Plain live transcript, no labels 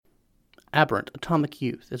Aberrant Atomic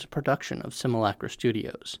Youth is a production of Simulacra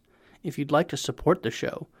Studios. If you'd like to support the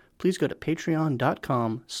show, please go to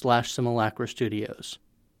patreon.com/Simulacra Studios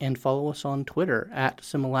and follow us on Twitter at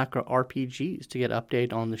Simulacra RPGs to get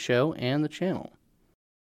update on the show and the channel.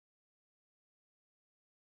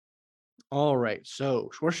 All right, so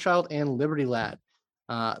Schwarzschild and Liberty Lad.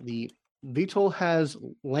 The VTOL has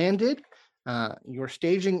landed. Your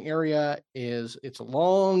staging area it's a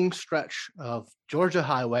long stretch of Georgia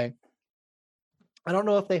highway. I don't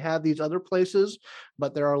know if they have these other places,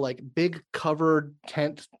 but there are like big covered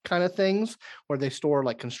tent kind of things where they store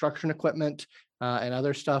like construction equipment and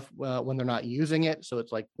other stuff when they're not using it. So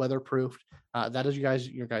it's like weatherproofed. That is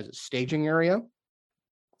your guys' staging area.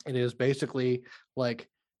 It is basically like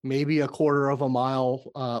maybe a quarter of a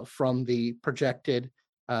mile from the projected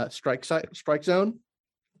strike zone.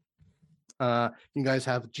 You guys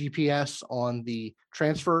have GPS on the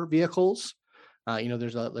transfer vehicles.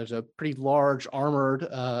 There's a pretty large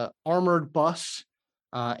armored bus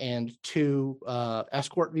and two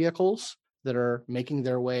escort vehicles that are making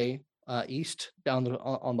their way east down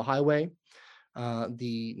on the highway.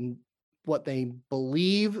 What they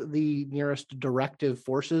believe the nearest directive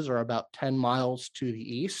forces are about 10 miles to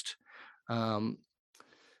the east.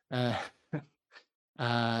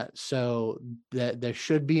 So that there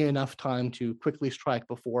should be enough time to quickly strike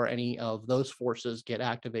before any of those forces get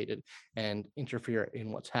activated and interfere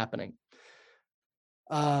in what's happening.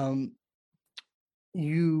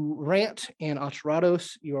 You, Rant and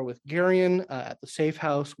Acharados, you are with Garion at the safe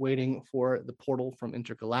house waiting for the portal from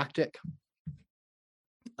Intergalactic.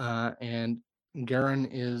 And Garen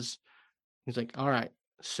he's like, all right,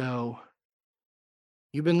 so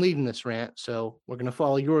you've been leading this, Rant, so we're going to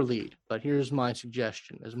follow your lead. But here's my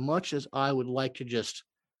suggestion. As much as I would like to just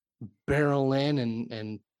barrel in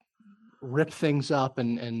and rip things up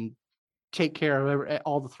and take care of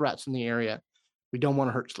all the threats in the area, we don't want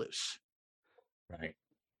to hurt Sluice. Right.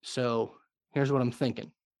 So here's what I'm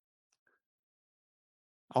thinking.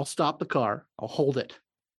 I'll stop the car. I'll hold it.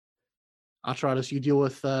 Acharados, you deal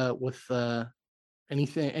with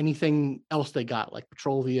anything else they got, like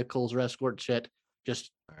patrol vehicles or escort shit.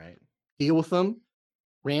 Just all right. Deal with them.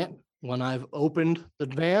 Rant, when I've opened the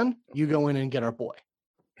van, you go in and get our boy.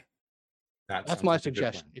 That's my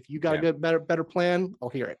suggestion. If you got a good, better plan, I'll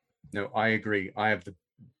hear it. No, I agree. I have the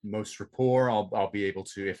most rapport. I'll be able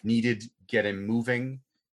to, if needed, get him moving.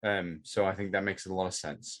 So I think that makes a lot of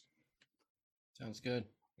sense. Sounds good.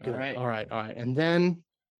 All right. And then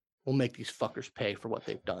we'll make these fuckers pay for what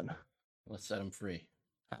they've done. Let's set them free.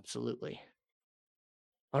 Absolutely.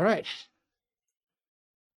 All right.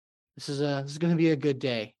 This is going to be a good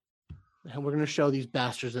day. And we're going to show these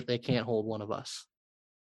bastards that they can't hold one of us.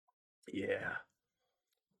 Yeah.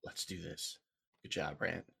 Let's do this. Good job,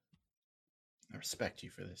 Rant. I respect you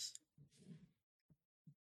for this.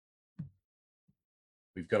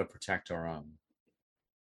 We've got to protect our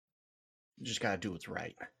You just got to do what's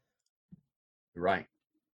right. Right.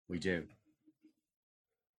 We do.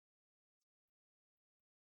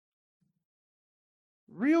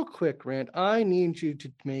 Real quick, Rand, I need you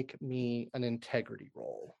to make me an integrity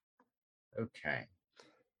roll. Okay.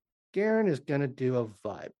 Garen is going to do a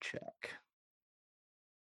vibe check.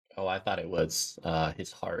 Oh, I thought it was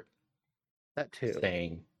his heart. That too.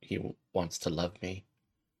 Saying he wants to love me.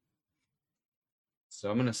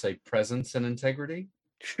 So I'm going to say presence and integrity.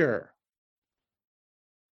 Sure.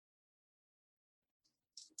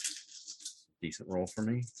 Decent roll for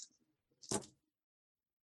me.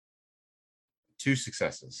 2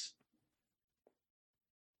 successes.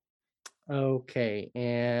 Okay,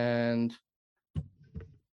 and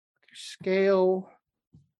scale.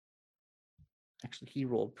 Actually, he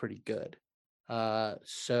rolled pretty good.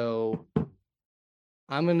 So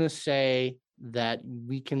I'm going to say that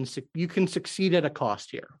you can succeed at a cost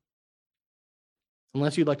here.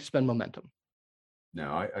 Unless you'd like to spend momentum.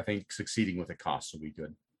 No, I think succeeding with a cost will be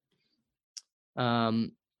good.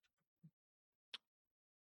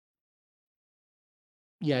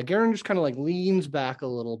 Yeah, Garen just kind of like leans back a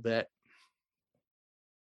little bit.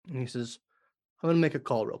 And he says, I'm going to make a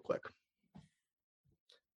call real quick.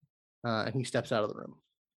 And he steps out of the room.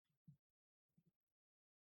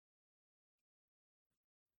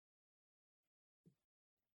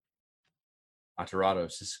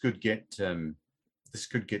 Acharados, this could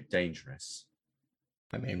get dangerous.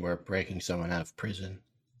 I mean, we're breaking someone out of prison.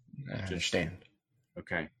 I understand.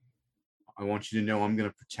 Okay. I want you to know I'm going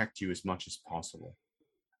to protect you as much as possible.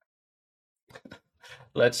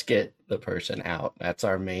 Let's get the person out. That's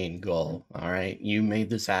our main goal. All right. You made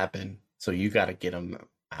this happen, so you got to get them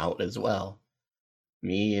out as well.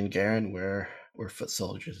 Me and Garen, we're foot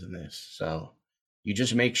soldiers in this. So You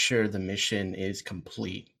just make sure the mission is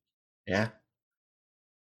complete. Yeah.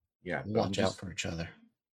 Yeah, but Watch out for each other.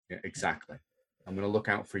 Yeah, exactly. I'm going to look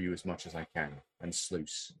out for you as much as I can and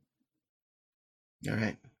sluice. All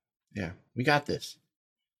right. Yeah, we got this.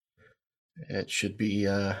 It should be.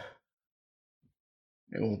 It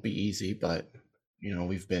won't be easy, but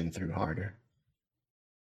we've been through harder.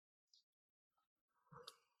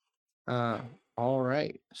 All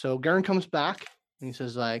right. So Garen comes back and he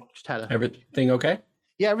says, "I just had a Everything okay?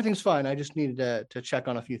 yeah, everything's fine. I just needed to check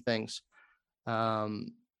on a few things." Okay.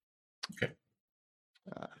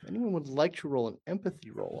 If anyone would like to roll an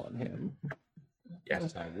empathy roll on him,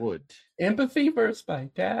 Yes, I would. Empathy versus my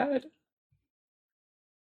dad.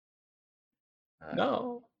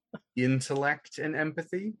 No. Intellect and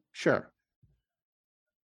empathy. sure.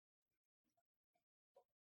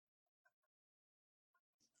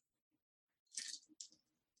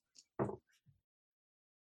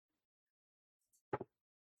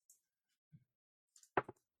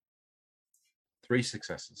 Three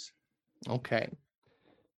successes. Okay.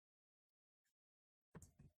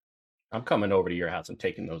 I'm coming over to your house and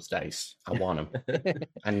taking those dice. I want them.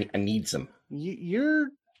 I need some. You're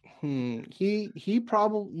he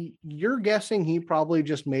probably you're guessing he probably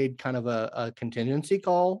just made kind of a contingency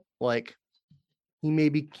call, like he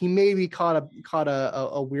maybe caught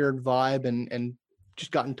a weird vibe and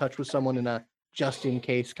just got in touch with someone in a just in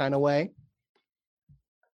case kind of way.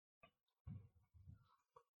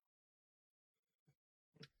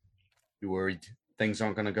 You worried things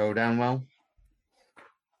aren't going to go down well?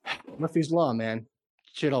 Murphy's Law, man.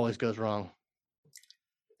 Shit always goes wrong.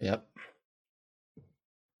 Yep.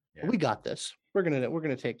 Yeah. We got this. We're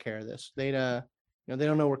gonna take care of this. They they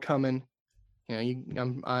don't know we're coming.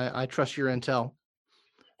 I trust your intel.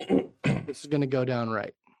 This is gonna go down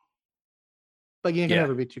right. But you can Yeah.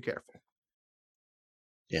 never be too careful.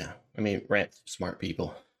 Yeah. I mean, smart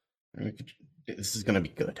people. This is gonna be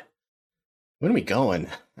good. When are we going?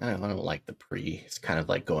 I don't like the pre. It's kind of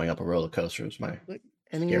like going up a roller coaster. Is my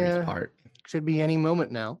scary part. Should be any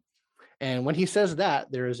moment now. And when he says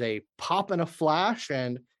that, there is a pop and a flash,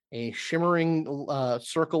 and a shimmering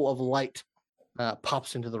circle of light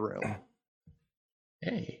pops into the room.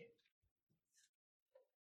 Hey.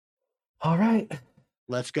 All right.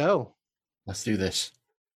 Let's go. Let's do this.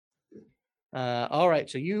 All right.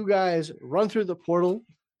 So you guys run through the portal.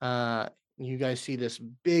 You guys see this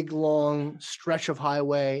big, long stretch of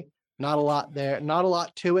highway. Not a lot there. Not a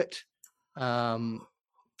lot to it.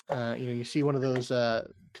 You see one of those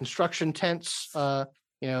construction tents. On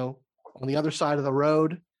the other side of the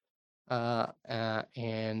road.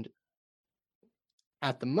 And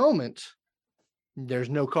at the moment, there's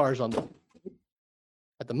no cars on the.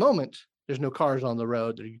 At the moment, there's no cars on the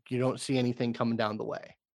road. You don't see anything coming down the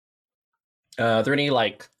way. Are there any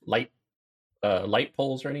light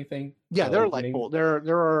poles or anything? Yeah, there are light poles.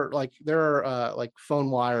 There are like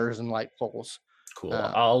phone wires and light poles. Cool.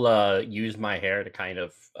 I'll use my hair to kind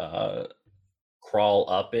of crawl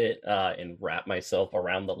up it and wrap myself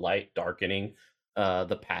around the light, darkening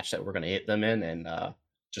the patch that we're going to hit them in, and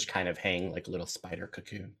just kind of hang like a little spider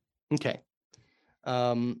cocoon. Okay.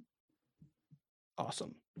 Awesome.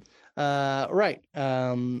 Right.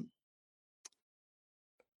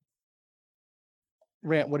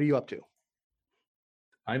 Rant, what are you up to?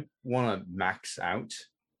 I want to max out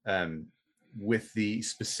with the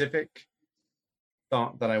specific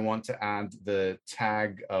thought that I want to add the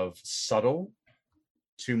tag of subtle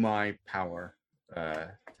to my power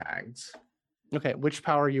tags. Okay, which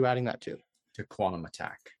power are you adding that to? To quantum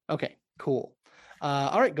attack. Okay, cool.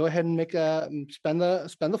 All right, go ahead and make spend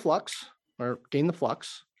the flux or gain the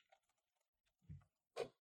flux.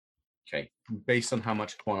 Okay, based on how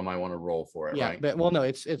much quantum I want to roll for it, Yeah, right? but well, no,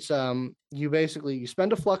 it's you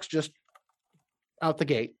spend a flux just out the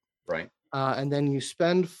gate, right? And then you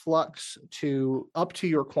spend flux up to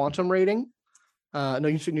your quantum rating.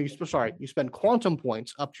 You spend quantum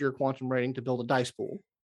points up to your quantum rating to build a dice pool,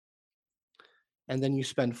 and then you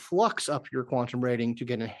spend flux up your quantum rating to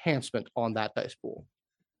get enhancement on that dice pool.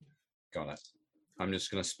 Got it. I'm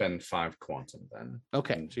just going to spend 5 quantum then.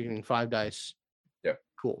 Okay, so you're getting 5 dice. Yep.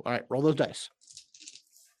 Cool. All right, roll those dice.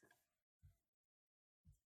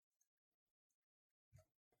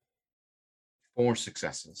 Four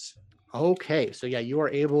successes. Okay, so yeah, you are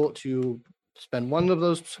able to spend one of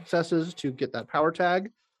those successes to get that power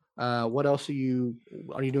tag. What else are you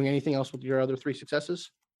doing anything else with your other 3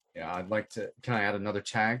 successes? Yeah, I'd like to. Can I add another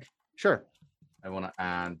tag? Sure. I want to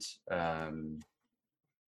add.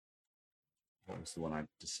 What was the one I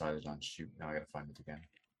decided on? Shoot, now I got to find it again.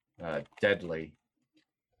 Deadly.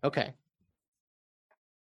 Okay.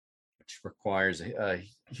 which requires a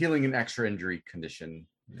healing an extra injury condition.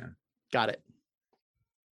 Yeah, Got it.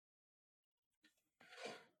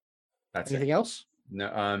 that's Anything it. else?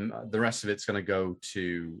 No, the rest of it's going to go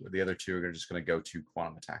to the other two are just going to go to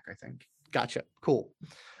quantum attack, I think. Gotcha. Cool.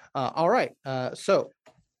 All right.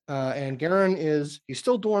 And Garen he's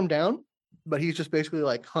still dormed down, but he's just basically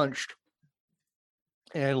like hunched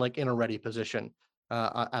and like in a ready position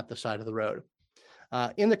at the side of the road.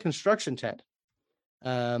 In the construction tent,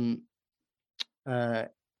 um, there's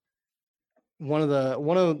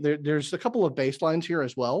a couple of baselines here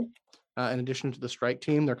as well. In addition to the strike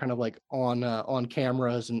team, they're kind of like on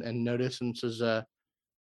cameras and notice and says,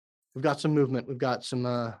 we've got some movement. We've got some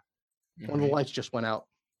one of the lights just went out.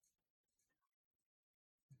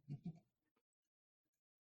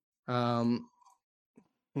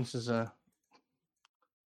 This is all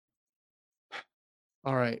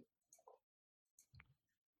right.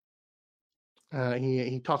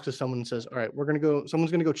 He talks to someone and says, all right,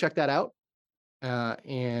 someone's gonna go check that out.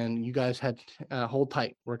 And you guys hold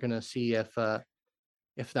tight. We're gonna see if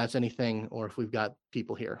that's anything or if we've got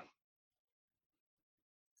people here.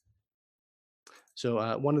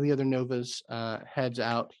 So one of the other Novas heads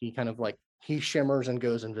out. He kind of like he shimmers and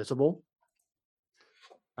goes invisible,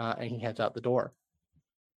 and he heads out the door.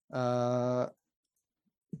 Rant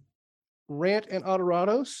and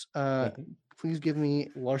Adorados, please give me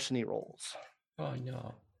larceny rolls. Oh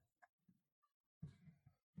no.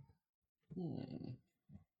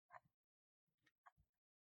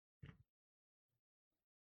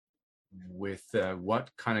 With what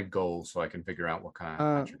kind of goals, so I can figure out what kind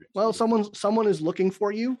of attributes. Well, someone is looking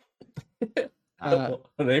for you.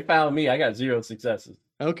 They found me. I got 0 successes.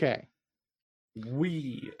 Okay.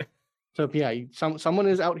 So yeah, someone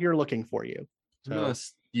is out here looking for you. So. I'm gonna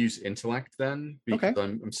use intellect then, because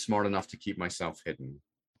I'm smart enough to keep myself hidden.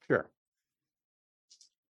 Sure.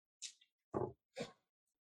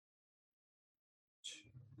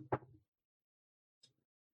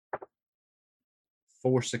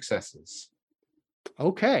 Four successes.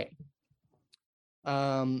 Okay.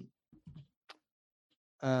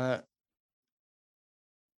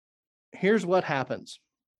 Here's what happens.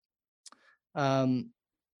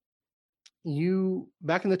 You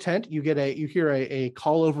back in the tent, you hear a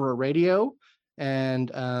call over a radio, and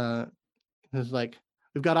it's like,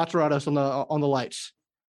 we've got Atarados on the lights.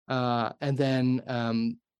 And then a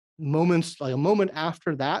moment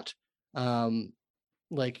after that,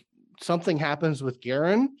 like something happens with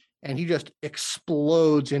Garen, and he just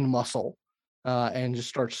explodes in muscle, and just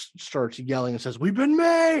starts yelling and says, "We've been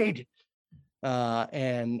made!"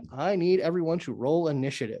 And I need everyone to roll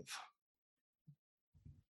initiative.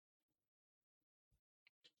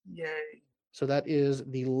 Yay. So that is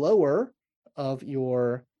the lower of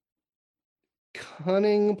your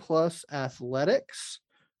cunning plus athletics,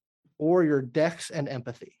 or your dex and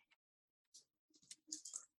empathy,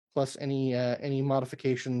 plus any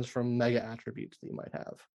modifications from mega attributes that you might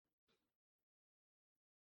have.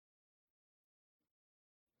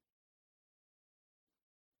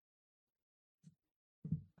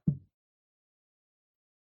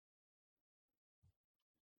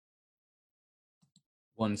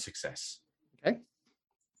 One success. Okay.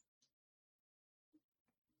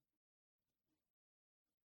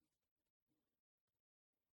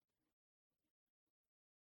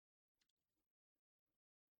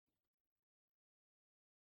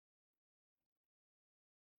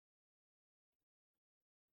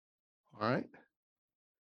 All right.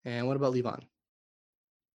 And what about Levon?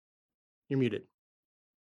 You're muted.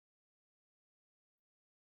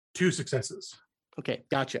 2 successes. Okay,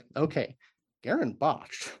 gotcha. Okay. Garen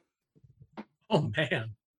botched. Oh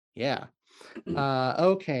man. Yeah.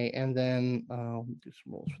 Okay, and then do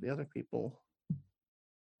some rolls for the other people.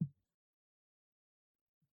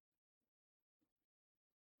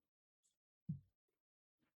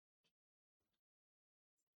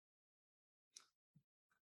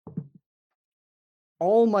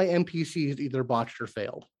 All my NPCs either botched or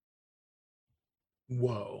failed.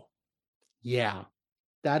 Whoa. Yeah,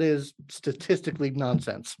 that is statistically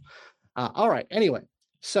nonsense. All right. Anyway,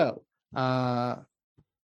 so all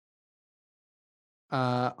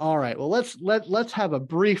right. Well, let's have a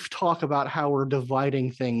brief talk about how we're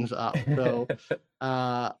dividing things up. So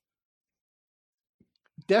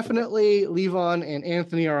definitely Levon and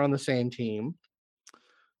Anthony are on the same team.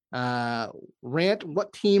 Rant,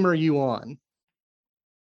 what team are you on?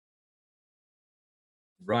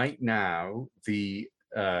 Right now, the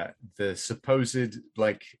supposed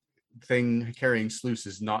like thing carrying sluice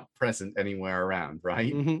is not present anywhere around,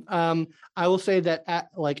 right? I will say that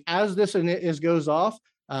as this goes off,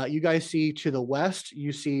 You guys see to the west,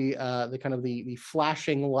 you see the kind of the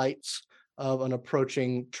flashing lights of an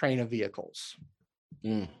approaching train of vehicles.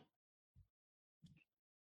 Mm.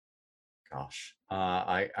 Gosh,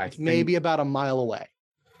 I It's think maybe about a mile away.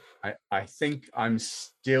 I think I'm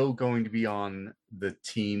still going to be on the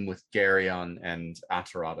team with Garyon and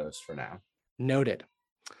Atarados for now. Noted.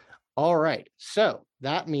 All right. So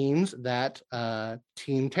that means that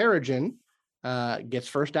Team Terrigen gets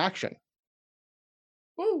first action.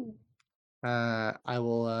 Woo. I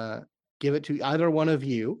will give it to either one of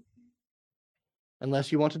you,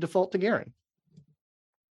 unless you want to default to Garen.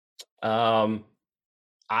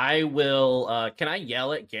 I will. Can I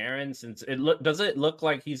yell at Garen since does it look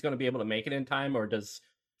like he's going to be able to make it in time, or does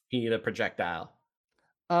he need a projectile?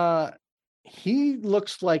 He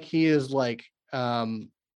looks like he is like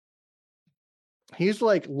he's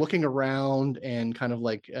like looking around and kind of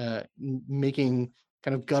like making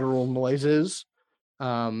kind of guttural noises.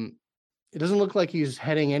 It doesn't look like he's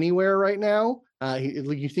heading anywhere right now.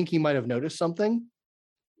 You think he might have noticed something?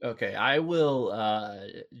 Okay, I will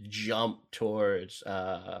jump towards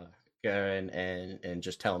Garen and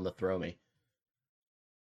just tell him to throw me.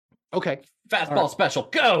 Okay. Fastball special,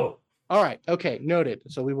 go! All right. Okay, noted.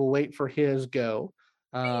 So we will wait for his go.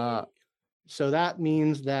 So that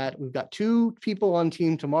means that we've got 2 people on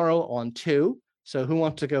team tomorrow on 2. So who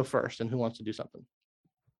wants to go first and who wants to do something?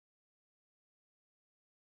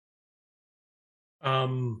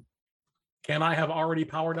 Can I have already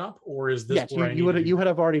powered up, or is this Yes, where I you would need to- you would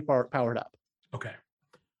have already powered up. Okay.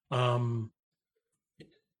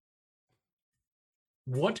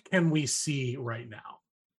 What can we see right now?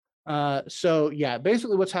 So yeah,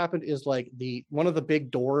 basically what's happened is like one of the big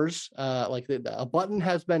doors, like a button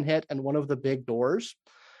has been hit and one of the big doors.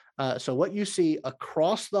 So what you see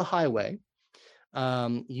across the highway,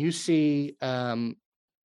 you see Garen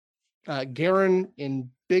in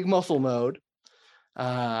big muscle mode,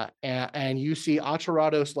 and you see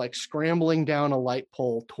Atarados like scrambling down a light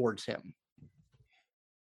pole towards him.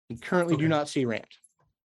 You currently do Okay. not see Rant.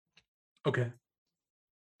 Okay.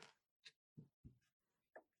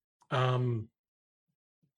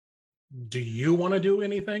 Do you want to do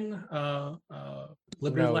anything,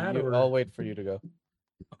 Liberty No, Lad? Or I'll wait for you to go.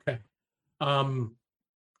 okay,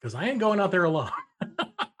 because I ain't going out there alone.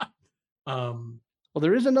 Well,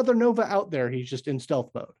 there is another Nova out there. He's just in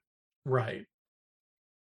stealth mode. Right.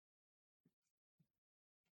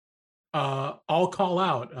 I'll call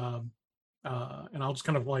out, and I'll just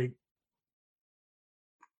kind of like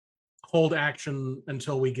hold action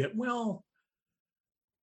until we get well.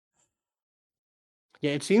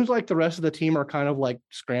 Yeah, it seems like the rest of the team are kind of like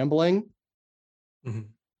scrambling. Mm-hmm.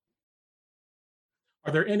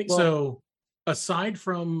 Are there any? Well, so, aside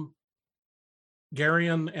from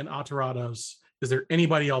Garion and Atarados, is there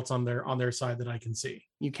anybody else on their side that I can see?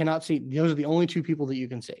 You cannot see. Those are the only 2 people that you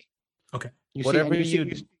can see. Okay.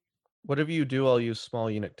 Whatever you do, I'll use small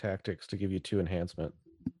unit tactics to give you 2 enhancement.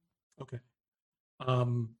 Okay.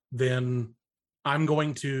 Then I'm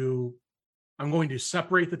going to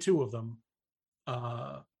separate the 2 of them,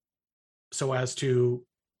 so as to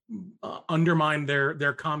undermine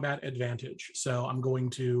their combat advantage. So I'm going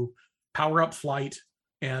to power up flight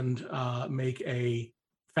and make a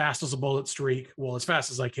fast as a bullet streak. Well, as fast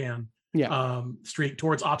as I can. Yeah. Streak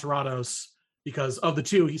towards Atarados, because of the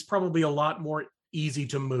 2, he's probably a lot more easy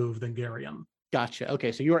to move than Garion. Gotcha.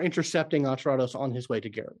 Okay, so you are intercepting Atarados on his way to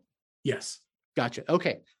Garen. Yes. Gotcha.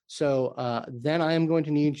 Okay, so then I am going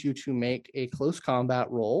to need you to make a close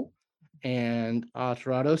combat roll, and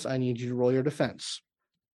Atarados, I need you to roll your defense,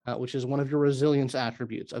 which is one of your resilience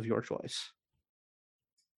attributes of your choice.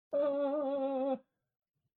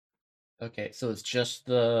 Okay, so it's just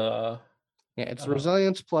the Yeah, it's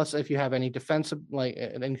resilience plus if you have any defensive, like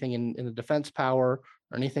anything in the defense power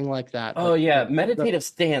or anything like that. Oh yeah, meditative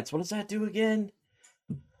stance. What does that do again?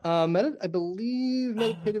 I believe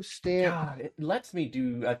meditative stance. God, it lets me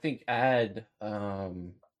do. I think add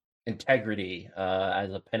integrity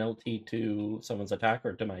as a penalty to someone's attack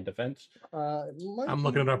or to my defense. I'm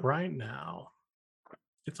looking it up right now.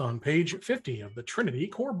 It's on page 50 of the Trinity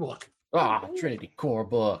Core Book. Trinity Core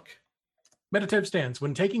Book. Meditative stance.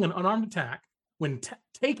 When taking an unarmed attack,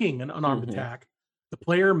 the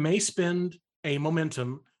player may spend a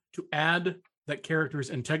momentum to add that character's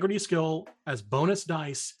integrity skill as bonus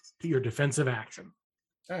dice to your defensive action.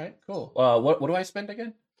 All right, cool. What do I spend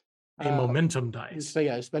again? A momentum dice. So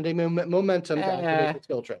yeah, spend a momentum to activate the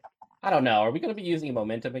skill trait. I don't know. Are we going to be using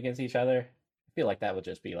momentum against each other? I feel like that would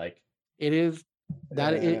just be like it is.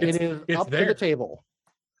 It is it's up there. to the table.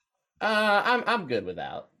 I'm good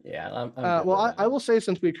without. Yeah, I'm good Well, I without. will say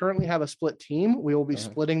since we currently have a split team, we will be Uh-huh.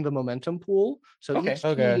 splitting the momentum pool. So Okay. each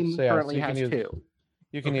Okay, team so yeah, currently so you can has use 2.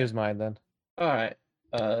 you can Okay. use mine then. All right.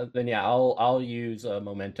 Then yeah, I'll use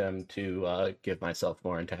momentum to give myself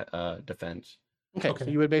more defense. Okay, so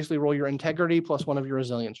Okay. you would basically roll your integrity plus one of your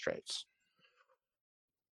resilience traits.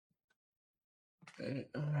 All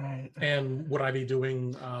right. And would I be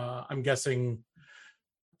doing? I'm guessing.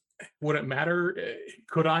 Would it matter?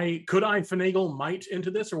 Could I finagle might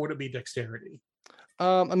into this, or would it be dexterity?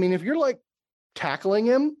 I mean, if you're like tackling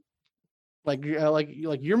him, like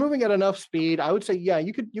you're moving at enough speed, I would say yeah,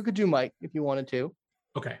 you could do might if you wanted to.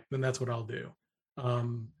 Okay, then that's what I'll do.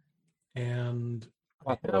 And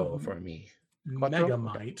I Quattro have for me. Quattro? mega Okay.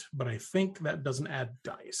 might, but I think that doesn't add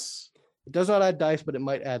dice. It does not add dice, but it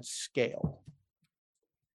might add scale.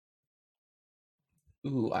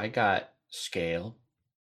 Ooh, I got scale.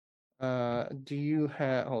 Do you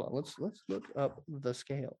have? Hold on, let's look up the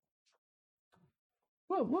scale.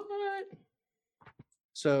 What?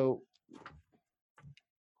 So,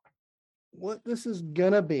 what this is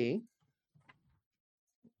gonna be?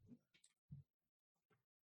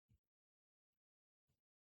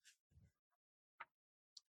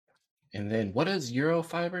 And then what does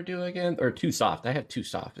Eurofiber do again? Or too soft? I have too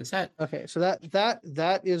soft. Is that Okay, so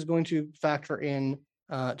that is going to factor in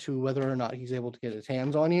to whether or not he's able to get his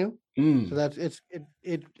hands on you. So that's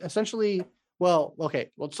it essentially. Well, okay.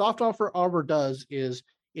 What soft offer armor does is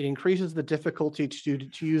it increases the difficulty to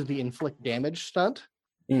use the inflict damage stunt.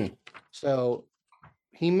 Mm. So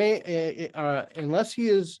he may unless he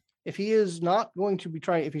is if he is not going to be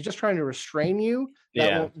trying if he's just trying to restrain you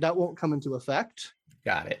that won't come into effect.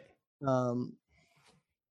 Got it.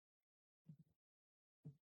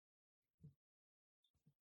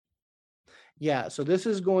 Yeah, so this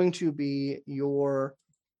is going to be your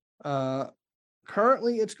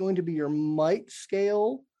currently it's going to be your might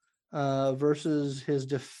scale versus his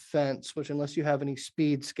defense, which unless you have any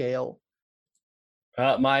speed scale.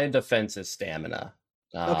 My defense is stamina.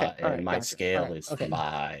 Okay, all and right, my gotcha. scale All right, is okay.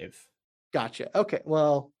 5. Gotcha. Okay,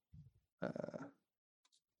 well,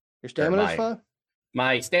 your stamina is 5?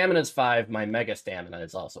 My stamina is 5. My mega stamina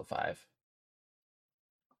is also 5.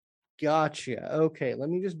 Gotcha. Okay, let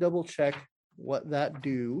me just double check what that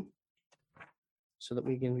do so that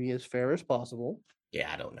we can be as fair as possible.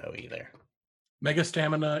 Yeah, I don't know either. Mega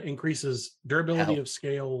stamina increases durability Hell. of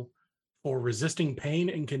scale for resisting pain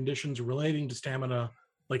and conditions relating to stamina,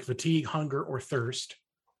 like fatigue, hunger, or thirst.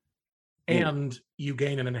 And you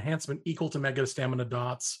gain an enhancement equal to mega stamina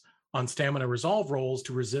dots on stamina resolve rolls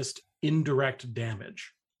to resist indirect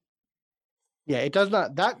damage. Yeah, it does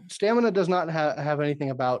not. That stamina does not have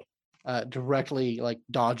anything about directly like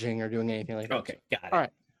dodging or doing anything like that. Okay, got it. All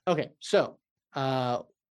right. Okay, so Levon,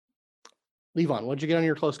 what'd you get on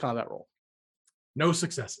your close combat roll? No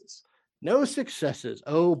successes. No successes.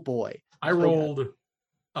 Oh boy. I rolled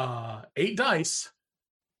 8 dice,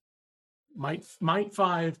 might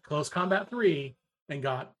 5, close combat 3, and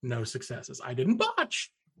got no successes. I didn't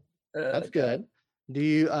botch. That's good. Do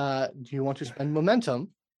you want to spend momentum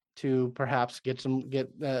to perhaps get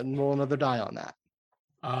roll another die on that?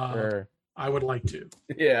 Sure. I would like to.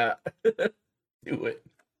 Yeah. Do it.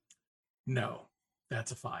 No,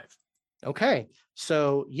 that's a 5. Okay,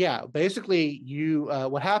 so yeah, basically, you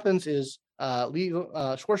what happens is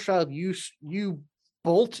Schwarzschild, you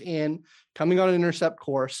bolt in, coming on an intercept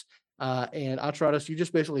course, and Atratus, you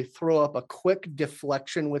just basically throw up a quick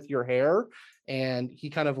deflection with your hair, and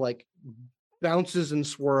he kind of like bounces and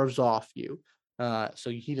swerves off you,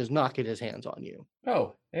 so he does not get his hands on you.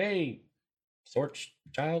 Oh, hey,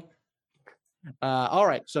 Schwarzschild. All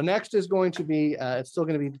right, so next is going to be it's still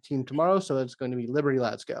going to be the team tomorrow, so it's going to be Liberty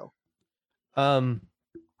Lads Go. I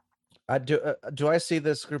do I see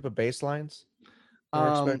this group of baselines we're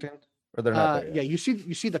expecting, or they're not there yet? Yeah, you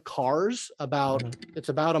see the cars about it's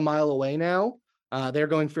about a mile away now. They're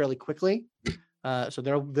going fairly quickly, so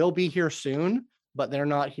they'll be here soon, but they're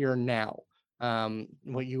not here now.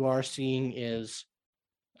 What you are seeing is,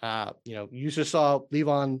 you just saw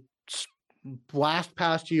Levon blast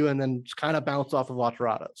past you and then kind of bounce off of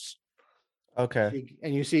Lateratos. Okay.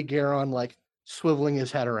 And you see Garon like swiveling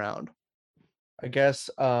his head around. I guess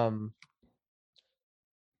I'll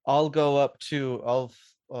fly up to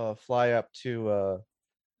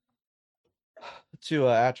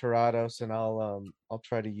Ateratos, and I'll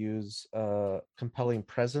try to use compelling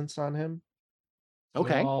presence on him.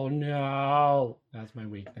 Okay. Oh no, that's my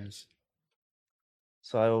weakness.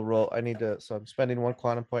 So I will roll. So I'm spending 1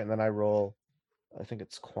 quantum point, and then I roll. I think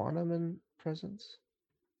it's quantum and presence,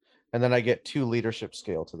 and then I get 2 leadership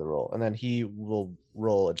scale to the roll, and then he will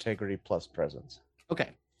roll integrity plus presence. Okay.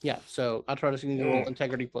 Yeah, so Ataratus, you need to roll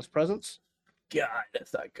integrity plus presence. God,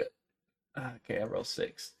 that's not good. Okay, I roll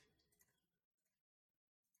 6.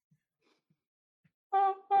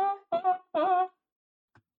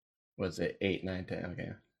 Was it 8, 9, 10?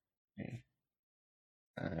 Okay.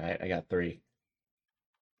 All right, I got 3.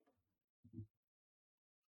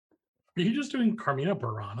 Are you just doing Carmina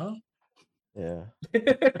Burana? Yeah.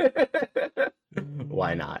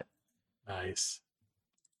 Why not? Nice.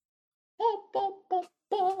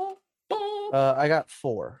 I got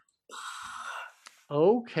 4.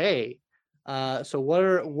 Okay. So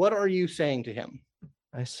what are you saying to him?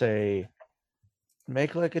 I say,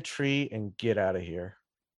 make like a tree and get out of here.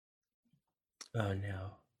 Oh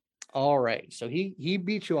no. All right. So he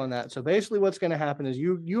beat you on that. So basically what's going to happen is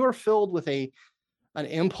you are filled with an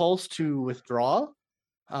impulse to withdraw.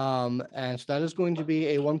 And so that is going to be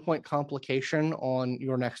a 1-point complication on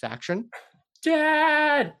your next action.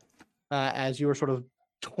 Dad! As you are sort of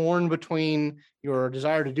torn between your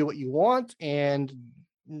desire to do what you want and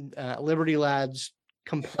Liberty Lad's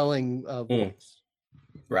compelling voice.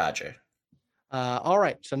 Roger. All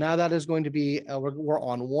right. So now that is going to be, we're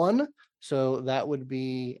on 1. So that would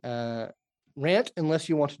be Rant, unless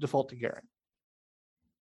you want to default to Garen.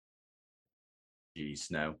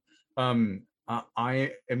 Jeez, no.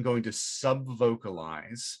 I am going to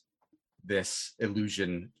sub-vocalize this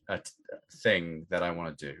illusion thing that I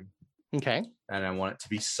want to do. Okay. And I want it to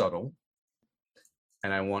be subtle.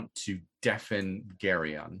 And I want to deafen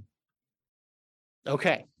Garyon.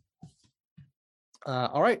 Okay.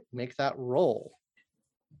 All right. Make that roll.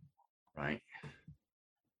 Right.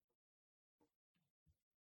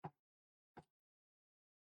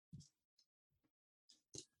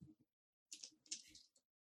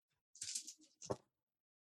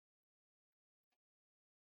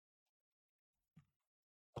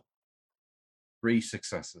 Three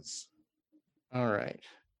successes. All right.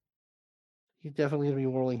 He's definitely going to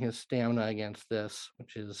be rolling his stamina against this,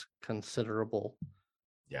 which is considerable.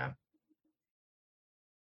 Yeah.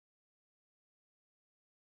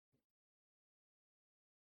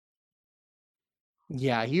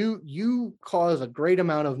 Yeah, you cause a great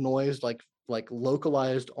amount of noise, like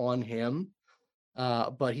localized on him,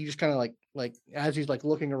 but he just kind of like as he's like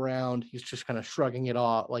looking around, he's just kind of shrugging it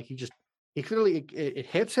off. Like he clearly it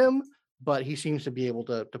hits him, but he seems to be able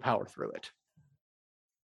to power through it.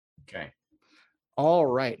 Okay. All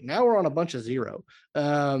right, now we're on a bunch of 0.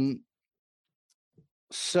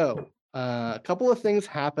 So a couple of things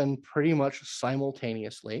happen pretty much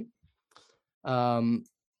simultaneously. Garon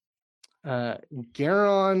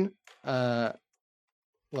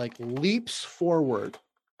like leaps forward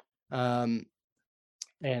and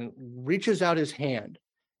reaches out his hand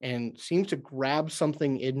and seems to grab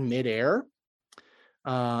something in midair.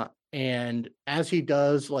 And as he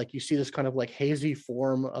does, like you see this kind of like hazy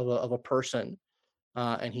form of a person,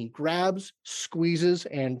 and he grabs, squeezes,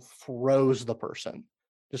 and throws the person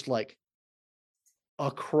just like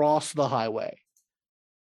across the highway.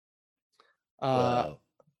 Wow.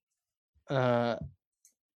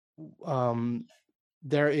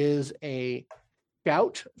 There is a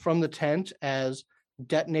shout from the tent as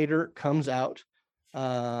Detonator comes out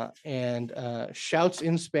and shouts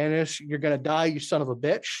in Spanish, "You're gonna die, you son of a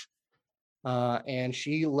bitch!" And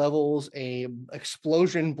she levels a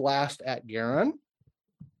explosion blast at Garen.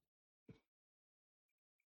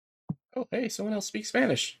 Oh, hey, someone else speaks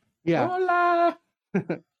Spanish. Yeah. Hola.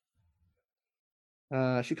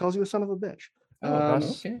 She calls you a son of a bitch. Oh,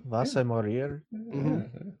 Vas, okay. vas a morir.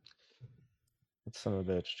 Mhm. Son of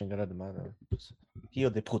a bitch. Chingada de madre. Hijo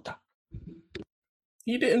de puta.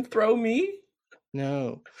 He didn't throw me.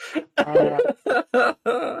 No.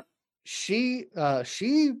 She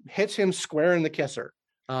hits him square in the kisser,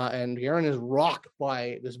 and Garen is rocked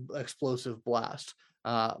by this explosive blast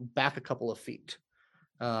back a couple of feet.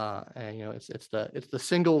 And you know it's the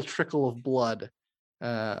single trickle of blood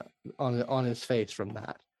on his face from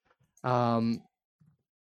that.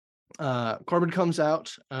 Corbin comes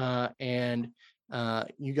out, and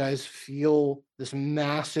you guys feel this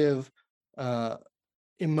massive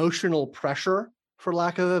emotional pressure, for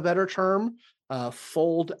lack of a better term,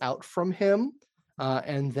 fold out from him,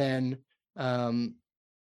 and then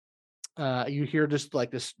you hear just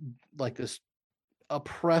like this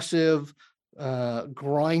oppressive,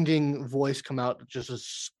 grinding voice come out, just a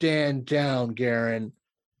 "Stand down, Garen,"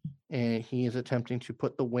 and he is attempting to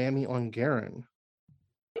put the whammy on Garen.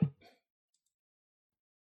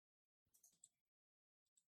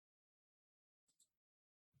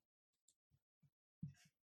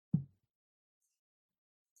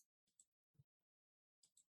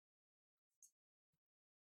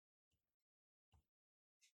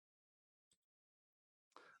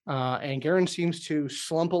 And Garen seems to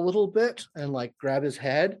slump a little bit and like grab his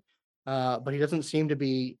head, but he doesn't seem to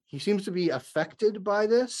be. He seems to be affected by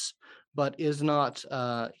this, but is not.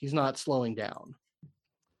 He's not slowing down.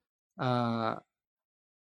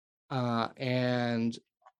 And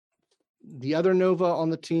the other Nova on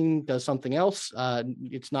the team does something else.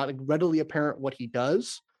 It's not readily apparent what he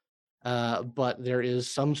does, but there is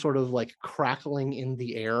some sort of like crackling in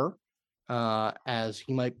the air as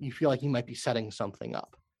you feel like he might be setting something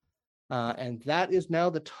up. And that is now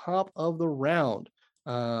the top of the round.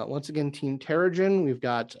 Once again, Team Terrigen, we've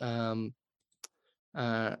got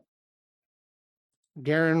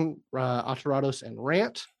Garen, Atarados, and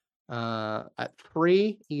Rant. At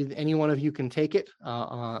 3, any one of you can take it.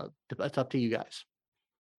 It's up to you guys.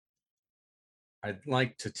 I'd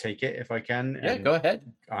like to take it if I can. Yeah, and go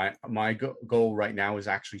ahead. My goal right now is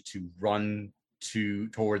actually to run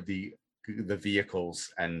toward the vehicles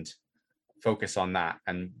and focus on that,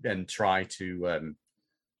 and try to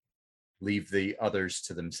leave the others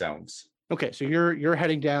to themselves. Okay, so you're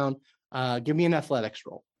heading down. Give me an athletics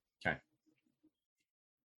roll. Okay.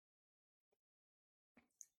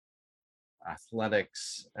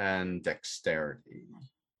 Athletics and dexterity.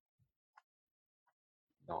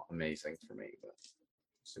 Not amazing for me, but let's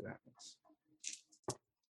see what happens.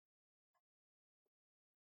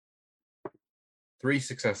 3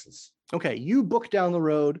 successes. Okay, you book down the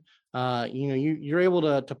road. You're able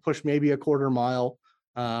to push maybe a quarter mile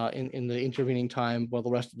in the intervening time while the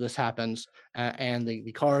rest of this happens, and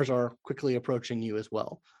the cars are quickly approaching you as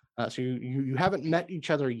well. So you haven't met each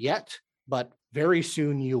other yet, but very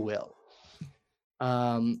soon you will.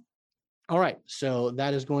 All right, so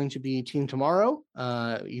that is going to be Team Tomorrow,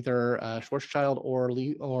 either Schwarzschild or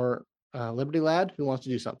Liberty Lad. Who wants to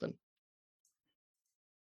do something?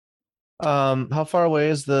 How far away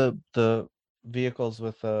is the vehicles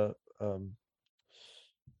with the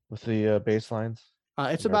baselines?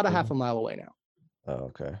 It's about a half a mile away now.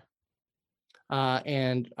 Oh, okay.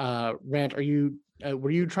 And Rant,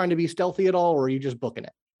 were you trying to be stealthy at all, or are you just booking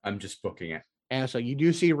it? I'm just booking it. And so you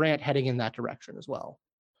do see Rant heading in that direction as well.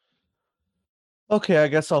 Okay, I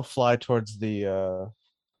guess I'll fly towards the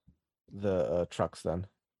trucks then.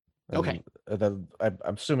 Okay. I'm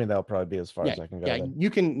assuming that'll probably be as far as I can go. Yeah, then. you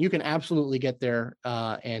can absolutely get there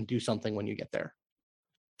and do something when you get there.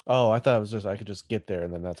 Oh, I thought it was just I could just get there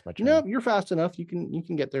and then that's my turn. No, you're fast enough. You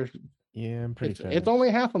can get there. Yeah, I'm pretty fast. It's only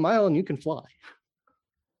half a mile and you can fly.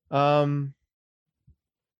 I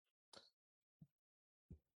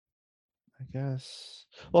guess.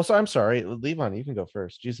 Well, so I'm sorry, Levon, you can go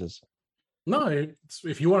first. Jesus. No,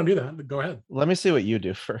 if you want to do that, go ahead. Let me see what you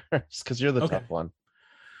do first, because you're the tough one.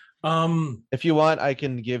 If you want, I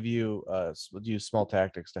can give you use small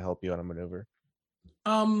tactics to help you on a maneuver.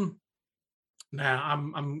 Nah,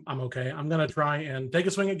 I'm okay. I'm gonna try and take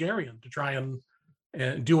a swing at Garion to try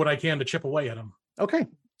and do what I can to chip away at him. Okay.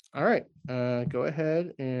 All right. Go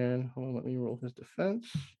ahead and hold on, let me roll his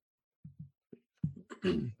defense.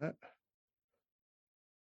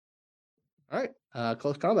 All right.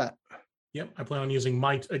 Close combat. Yep, I plan on using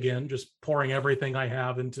might again, just pouring everything I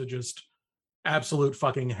have into just absolute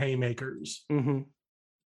fucking haymakers. Mm-hmm.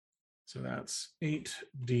 So that's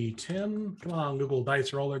 8d10. Come on, Google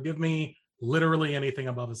Dice Roller. Give me literally anything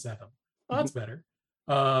above a 7. Oh, that's better.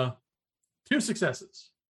 2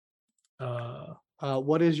 successes.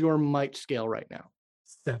 What is your might scale right now?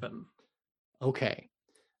 7. Okay.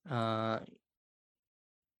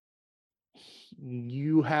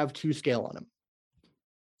 You have 2 scale on him.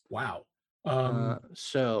 Wow.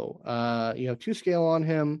 So you have 2 scale on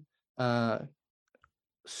him.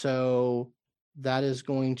 So that is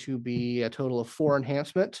going to be a total of 4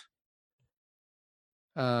 enhancement.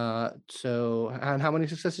 So, and how many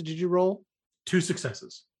successes did you roll? 2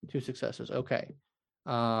 successes. 2 successes. Okay.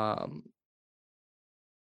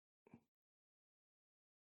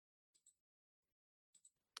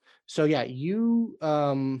 So yeah, you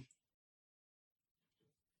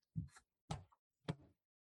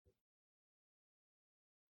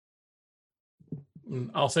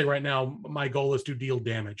I'll say right now, my goal is to deal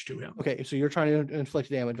damage to him. okay, so you're trying to inflict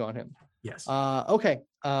damage on him. Yes. Okay.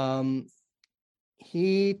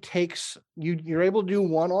 He takes you're able to do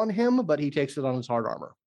 1 on him, but he takes it on his hard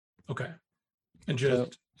armor. Okay. And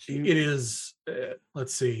just it is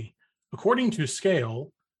let's see. According to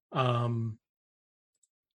scale,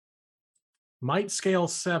 might scale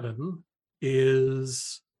 7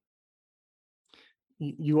 is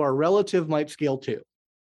you are relative might scale 2.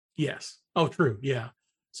 Yes. Oh, true. Yeah.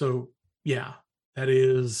 So yeah, that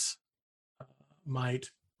is might,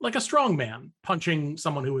 like a strong man punching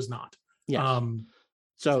someone who is not. Yes.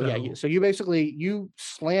 So yeah, so you basically you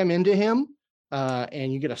slam into him,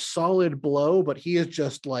 and you get a solid blow, but he is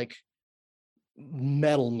just like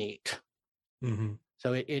metal meat. Mhm.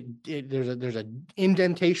 So there's a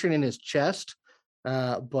indentation in his chest,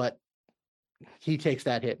 but he takes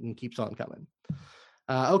that hit and keeps on coming.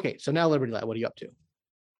 Okay, so now Liberty Lad, what are you up to?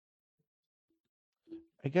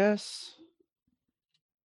 I guess.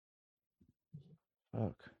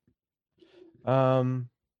 Fuck.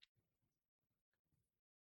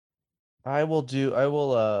 I will.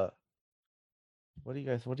 What do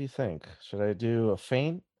you think? Should I do a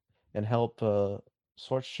feint and help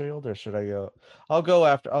Sword Shield, or should I go? I'll go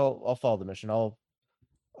after. I'll follow the mission. I'll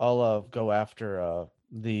go after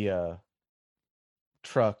the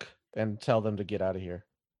truck and tell them to get out of here.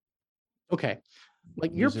 Okay.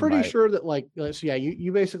 Like you're Using pretty my sure that like so yeah,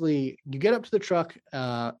 you basically you get up to the truck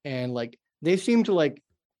and like they seem to like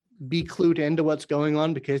be clued into what's going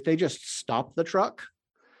on because they just stop the truck.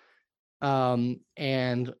 And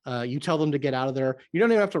you tell them to get out of there. You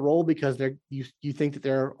don't even have to roll because you think that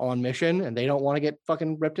they're on mission and they don't want to get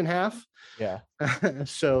fucking ripped in half. yeah.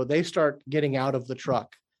 So they start getting out of the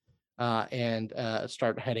truck and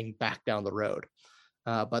start heading back down the road.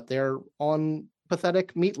 But they're on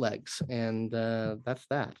pathetic meat legs, and that's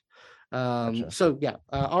that. Gotcha. So yeah,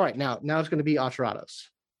 all right. Now it's going to be Acharados,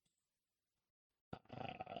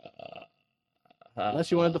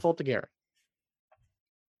 unless you want to default to Garrett.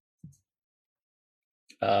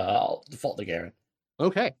 I'll default to Garen.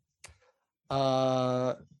 Okay.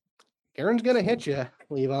 Garen's going to hit you,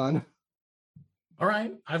 Levon. All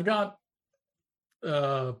right, I've got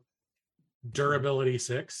durability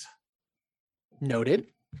 6. Noted.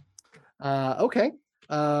 Okay.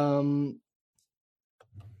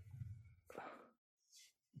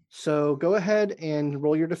 So go ahead and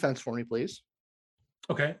roll your defense for me, please.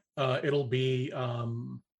 Okay, it'll be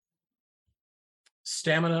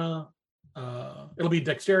stamina. It'll be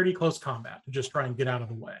dexterity, close combat to just try and get out of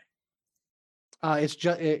the way. It's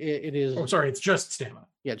just it is. Oh, sorry, it's just stamina.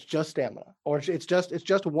 Yeah, it's just stamina, or it's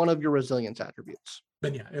just one of your resilience attributes.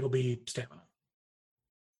 Then yeah, it'll be stamina.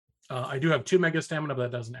 I do have 2 mega stamina, but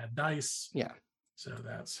that doesn't add dice. Yeah. So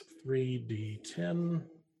that's 3d10.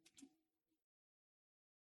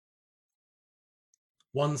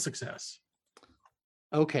 1 success.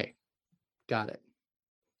 Okay, got it.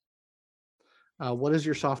 What is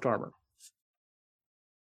your soft armor?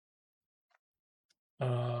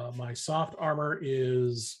 My soft armor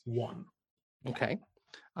is 1. Okay.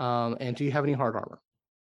 And do you have any hard armor?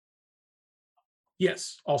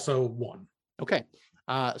 Yes, also 1. Okay.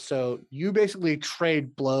 So you basically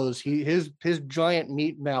trade blows. His giant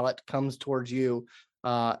meat mallet comes towards you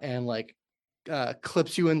and like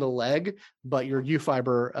clips you in the leg, but your U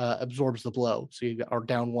fiber absorbs the blow. So you are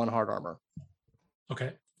down 1 hard armor.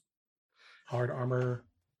 Okay. Hard armor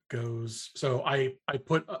goes. So I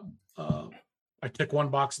put I tick 1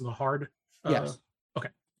 box in the hard. Yes. Okay.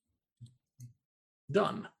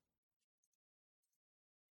 Done.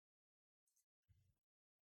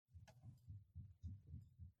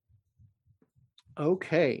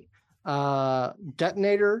 Okay.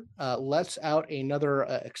 Detonator lets out another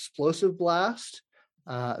explosive blast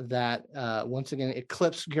that once again it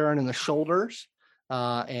clips Garen in the shoulders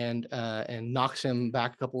and knocks him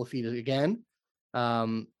back a couple of feet again.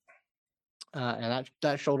 And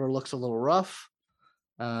that shoulder looks a little rough.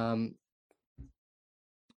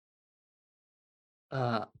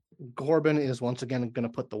 Corbin is once again going to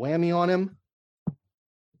put the whammy on him.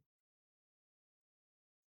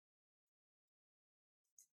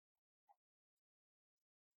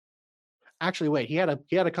 Actually, wait, he had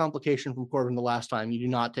a complication from Corbin the last time. You do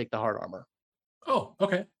not take the hard armor. Oh,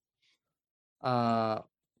 okay. I'll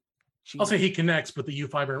say he connects, but the U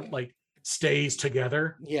fiber like stays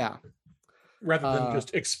together. Yeah. Rather than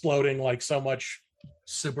just exploding like so much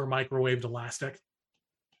super microwaved elastic.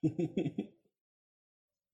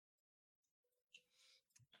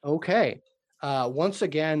 Okay. Once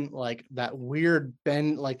again, like that weird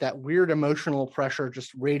bend, like that weird emotional pressure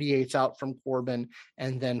just radiates out from Corbin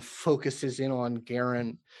and then focuses in on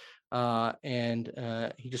Garen.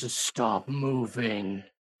 And he just says, "Stop moving."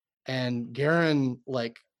 And Garen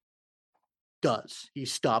like he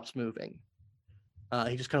stops moving.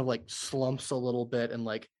 He just kind of like slumps a little bit and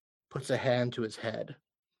like puts a hand to his head.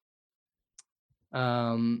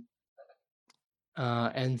 And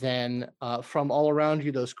then from all around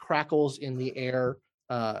you, those crackles in the air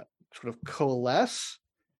sort of coalesce,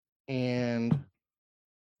 and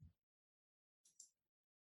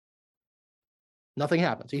nothing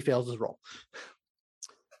happens. He fails his roll.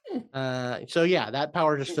 So yeah, that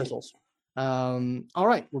power just fizzles. All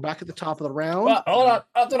right, we're back at the top of the round. Hold on,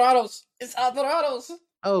 Alterados. It's Alterados.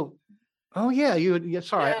 Oh, Oh yeah, yeah,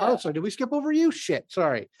 sorry. Oh, Yeah. sorry. Did we skip over you? Shit.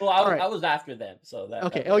 Sorry. Well, All right. I was after them, so that.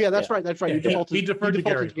 Okay. that Oh was- yeah, that's right. That's right. Yeah, You defaulted. he deferred to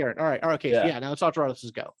defaulted Garrett. All right. Okay. So Yeah. yeah, now it's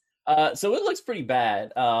Artus's go. So it looks pretty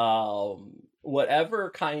bad.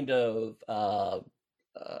 Whatever kind of,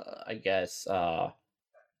 I guess,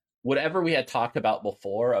 whatever we had talked about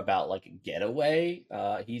before about like a getaway,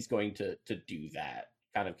 he's going to do that,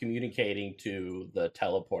 kind of communicating to the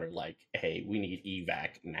teleporter like, hey, we need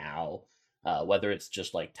evac now. Whether it's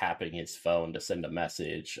just like tapping his phone to send a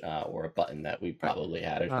message, or a button that we probably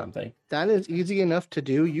had or something. That is easy enough to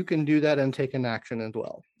do. You can do that and take an action as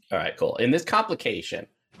well. All right, cool. In this complication.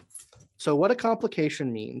 So what a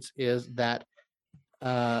complication means is that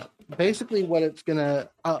basically what it's gonna.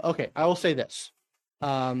 Okay, I will say this.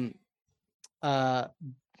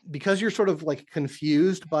 Because you're sort of like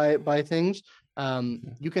confused by things,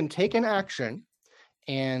 you can take an action,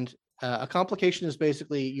 and a complication is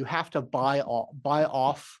basically you have to buy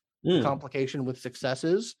off the complication with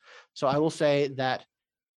successes. So I will say that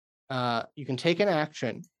you can take an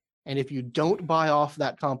action, and if you don't buy off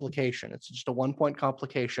that complication, it's just a 1-point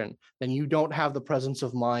complication, then you don't have the presence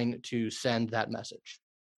of mind to send that message.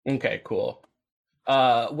 Okay, cool.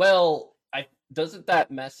 Well, doesn't that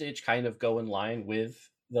message kind of go in line with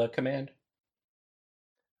the command,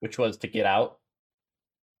 which was to get out?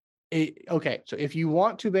 Okay, so if you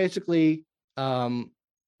want to basically, if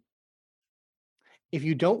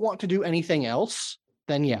you don't want to do anything else,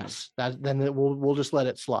 then yes, we'll just let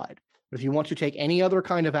it slide. But if you want to take any other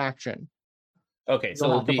kind of action, okay,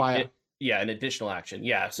 so an additional action.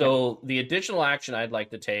 Yeah, so the additional action I'd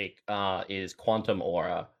like to take is Quantum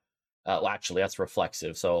Aura. Well, actually, that's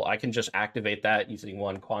reflexive, so I can just activate that using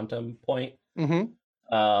 1 quantum point. Mm-hmm.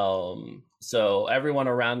 So everyone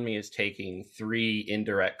around me is taking 3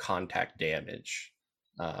 indirect contact damage.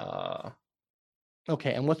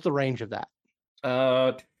 Okay, and what's the range of that?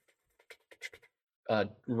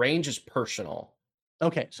 Range is personal.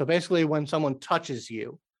 Okay, so basically when someone touches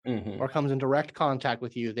you Mm-hmm. or comes in direct contact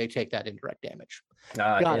with you, they take that indirect damage.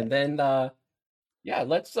 Then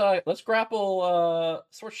let's grapple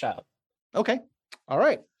Swordchild. Okay, all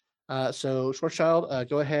right. So Schwarzschild,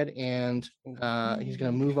 go ahead and he's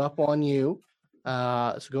going to move up on you.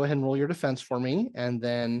 So go ahead and roll your defense for me, and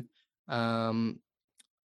then I'm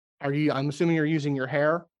assuming you're using your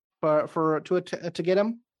hair to get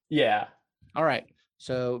him. Yeah. All right.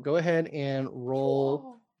 So go ahead and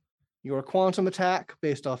roll your quantum attack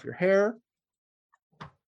based off your hair.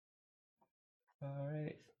 All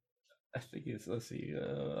right. I think it's, let's see.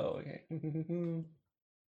 Okay.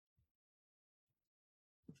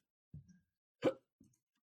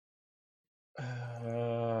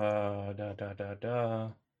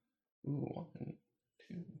 Ooh, 1,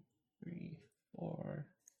 2, 3, 4,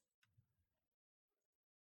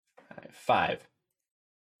 5.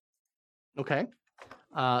 Okay.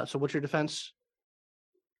 So what's your defense?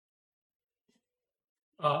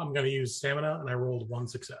 I'm going to use stamina, and I rolled 1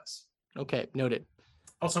 success. Okay, noted.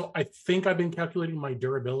 Also, I think I've been calculating my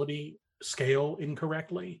durability scale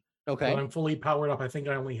incorrectly. Okay. When I'm fully powered up, I think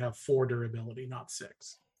I only have 4 durability, not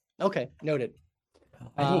 6. Okay, noted.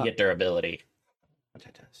 I didn't get durability. What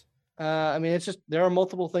that does? I mean, it's just there are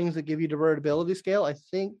multiple things that give you durability scale. I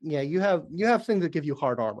think, yeah, you have things that give you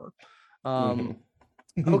hard armor.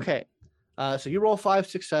 Okay, so you roll 5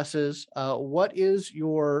 successes. What is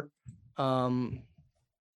your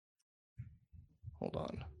hold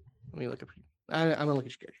on, let me look up. I'm gonna look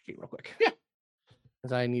at your character sheet real quick. Yeah,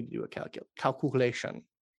 because I need to do a calculation.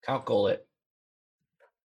 Calculate.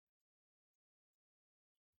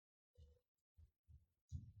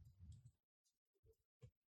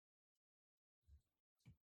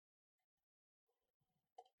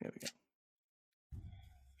 There we go.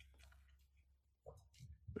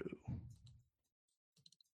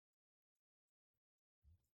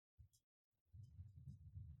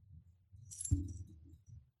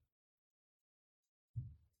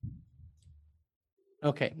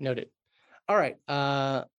 Okay, noted. All right.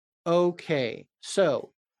 Okay.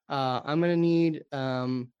 So I'm gonna need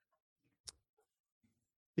Yvonne,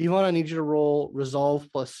 I need you to roll resolve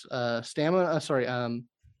plus stamina. Sorry.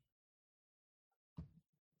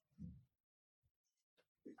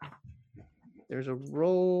 There's a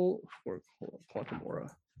roll for quantum aura.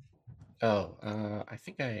 Oh, I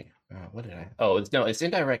think what did I? Oh, it's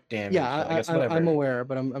indirect damage. Yeah, so I guess whatever. I'm aware,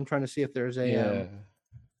 but I'm trying to see if there's a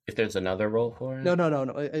if there's another roll for it. No.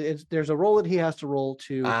 There's a roll that he has to roll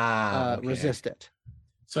to okay. resist it.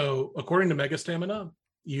 So according to Mega Stamina,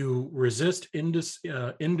 you resist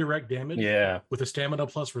indirect damage with a stamina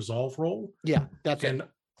plus resolve roll. Yeah, that's and it.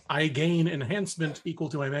 I gain enhancement equal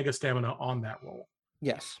to my Mega Stamina on that roll.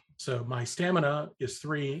 Yes. So my stamina is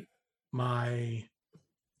 3, my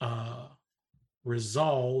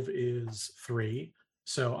resolve is 3.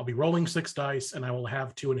 So I'll be rolling 6 dice, and I will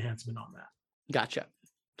have 2 enhancement on that. Gotcha.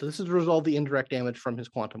 So this is to resolve the indirect damage from his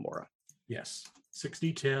quantum aura. Yes.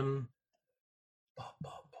 60, 10.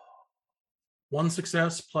 1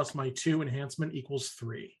 success plus my 2 enhancement equals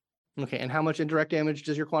 3. Okay, and how much indirect damage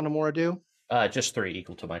does your quantum aura do? Just 3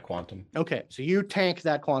 equal to my quantum. Okay, so you tank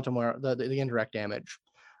that quantum aura, the indirect damage.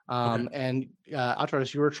 Okay. And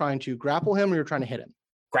Atratus, you were trying to grapple him, or you're trying to hit him?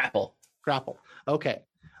 Grapple. Grapple. Okay.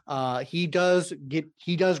 He does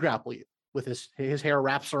grapple you with his hair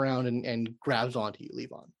wraps around and grabs onto you,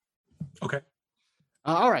 Levon. Okay.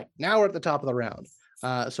 All right, now we're at the top of the round.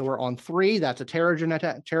 So we're on 3. That's a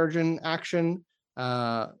Terrigen action.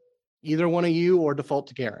 Either one of you or default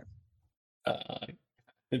to Garen.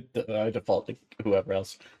 I default to whoever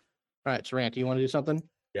else. All right, Sarant, do you want to do something?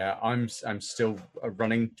 Yeah, I'm still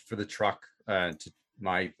running for the truck.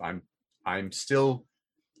 I'm still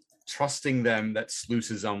trusting them that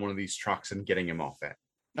Sluice is on one of these trucks and getting him off it.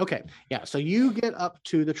 Okay, yeah. So you get up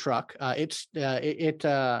to the truck.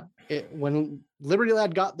 When Liberty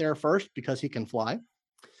Lad got there first because he can fly,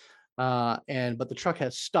 but the truck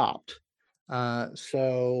has stopped.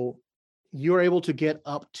 So you are able to get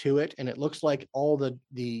up to it, and it looks like all the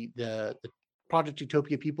Project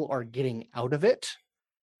Utopia people are getting out of it.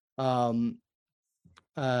 And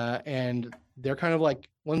they're kind of like,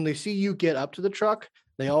 when they see you get up to the truck,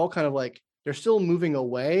 they all kind of like, they're still moving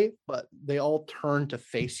away, but they all turn to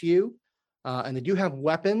face you. And they do have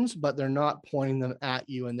weapons, but they're not pointing them at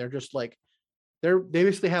you. And they're just like, they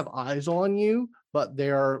basically have eyes on you, but they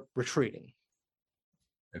are retreating.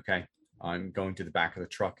 Okay, I'm going to the back of the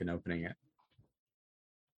truck and opening it.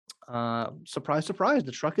 Surprise, surprise,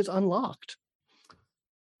 the truck is unlocked.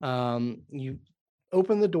 You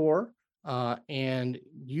open the door, and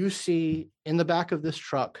you see in the back of this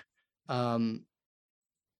truck,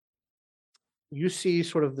 you see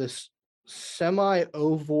sort of this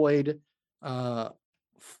semi-ovoid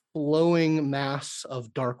flowing mass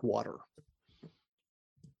of dark water.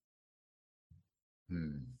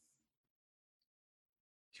 Can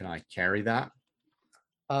I carry that?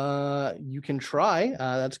 You can try.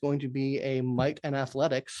 That's going to be a might and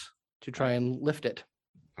athletics to try and lift it.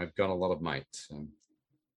 I've got a lot of might. So.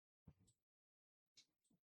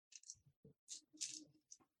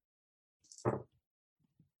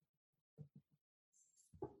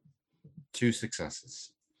 Two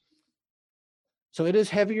successes. So it is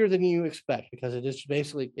heavier than you expect, because it is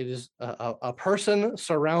a person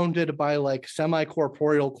surrounded by like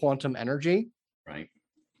semi-corporeal quantum energy. Right.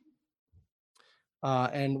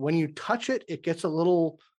 And when you touch it, it gets a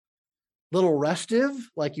little restive,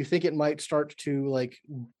 like you think it might start to like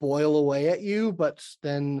boil away at you, but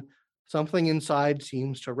then something inside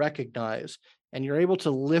seems to recognize, and you're able to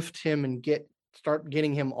lift him and start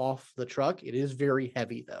getting him off the truck. It is very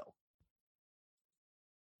heavy though.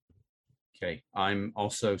 Okay, I'm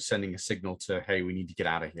also sending a signal to, hey, we need to get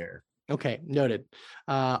out of here. Okay, noted.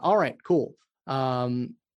 All right, cool. All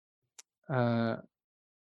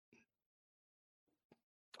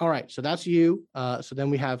right, so that's you. So then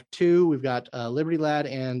we have 2. We've got Liberty Lad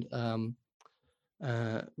and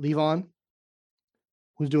Levon.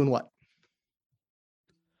 Who's doing what?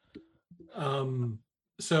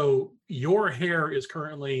 So your hair is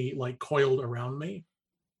currently like coiled around me.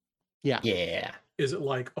 Yeah. Yeah. Is it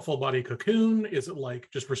like a full body cocoon? Is it like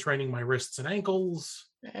just restraining my wrists and ankles?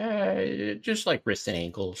 Just like wrists and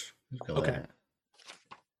ankles. Okay.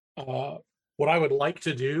 What I would like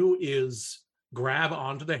to do is grab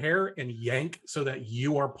onto the hair and yank so that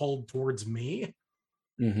you are pulled towards me,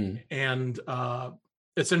 and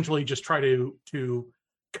essentially just try to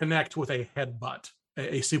connect with a headbutt,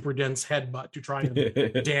 a super dense headbutt, to try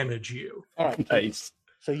and damage you. All right. Nice.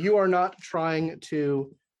 So you are not trying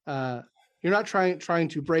to trying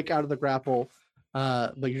to break out of the grapple,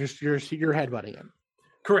 but you're headbutting him.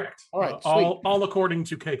 Correct. All right. All according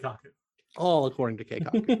to Keikaku. All according to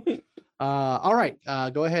Keikaku. All right.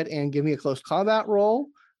 Go ahead and give me a close combat roll,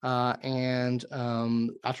 and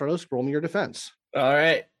Atrados, roll me your defense. All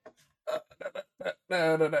right.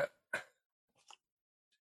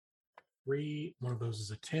 3. One of those is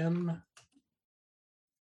a 10.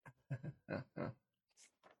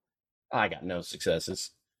 I got no successes.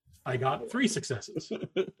 I got 3 successes.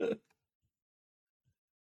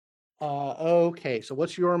 Okay, so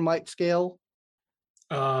what's your might scale?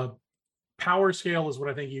 Power scale is what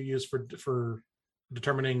I think you use for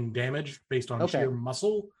determining damage based on sheer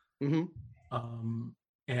muscle. Mm-hmm.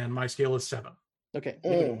 And my scale is 7. Okay.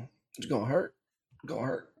 It's gonna hurt. It's gonna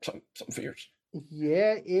hurt. Some fierce.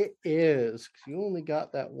 Yeah, it is. You only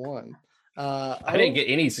got that one. I didn't get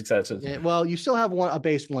any successes. Yeah, well, you still have a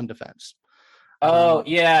base 1 defense. Oh,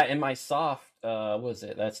 yeah, and my soft, what was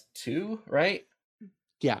it? That's 2, right?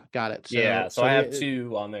 Yeah, got it. So I have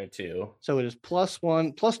 2 on there too. So it is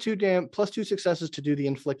 +1, +2 successes to do the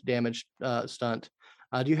inflict damage stunt.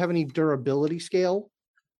 Do you have any durability scale?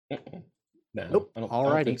 No, Nope. I don't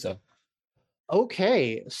Alrighty. think so.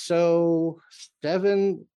 Okay, so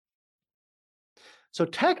 7. So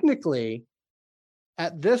technically,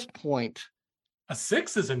 at this point, A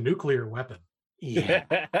 6 is a nuclear weapon. yeah.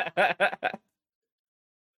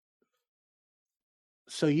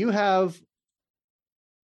 So you have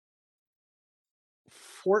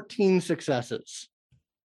 14 successes.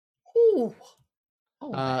 Ooh.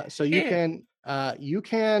 So you can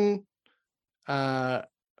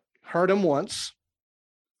hurt him once,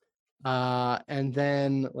 and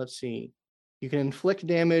then let's see, you can inflict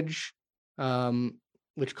damage,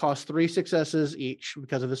 which costs 3 successes each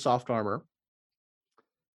because of his soft armor.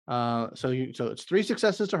 So it's 3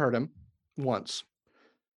 successes to hurt him once,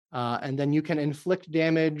 and then you can inflict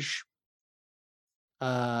damage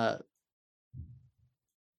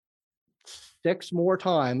 6 more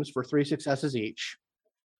times for 3 successes each,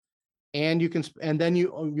 and you can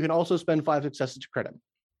also spend 5 successes to crit him.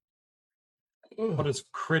 What does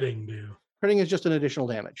critting do? Critting is just an additional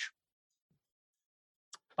damage.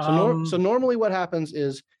 So normally what happens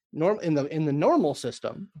is in the normal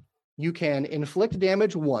system, you can inflict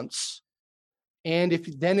damage once, and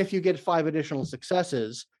if you get 5 additional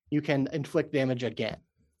successes, you can inflict damage again.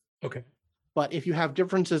 Okay. But if you have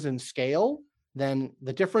differences in scale, then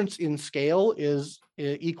the difference in scale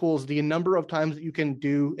equals the number of times that you can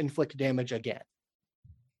inflict damage again.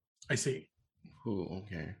 I see. Ooh,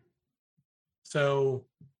 okay. So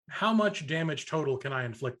how much damage total can I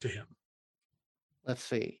inflict to him? Let's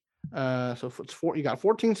see. So it's 4. You got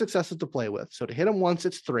 14 successes to play with. So to hit him once,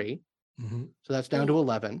 it's 3. Mm-hmm. So that's down to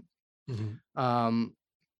 11. Mm-hmm.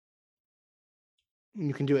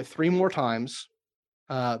 You can do it 3 more times,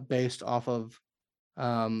 based off of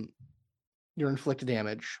your inflicted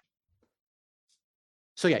damage.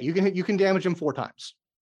 So yeah, you can damage him 4 times.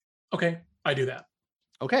 Okay, I do that.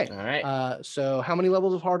 Okay. All right. So how many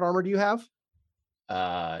levels of hard armor do you have?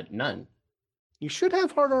 None. You should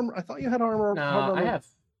have hard armor. I thought you had armor. No, hard armor.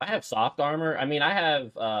 I have soft armor. I mean, I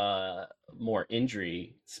have more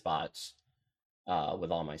injury spots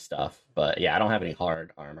with all my stuff, but yeah, I don't have any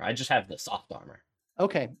hard armor. I just have the soft armor.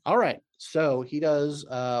 Okay. All right. So he does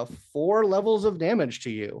 4 levels of damage to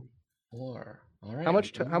you. 4. All right. How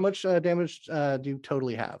much damage do you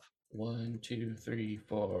totally have? 1, 2, 3,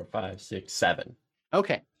 4, 5, 6, 7.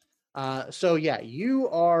 Okay. So yeah, you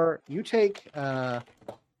take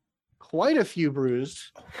quite a few bruised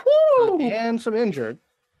and some injured.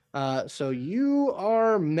 So you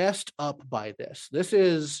are messed up by this. This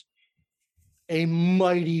is a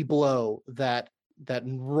mighty blow that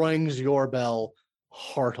rings your bell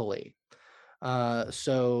heartily.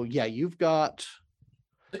 So yeah, you've got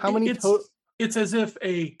how many total? It's as if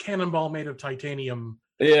a cannonball made of titanium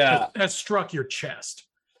has struck your chest.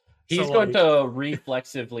 He's going to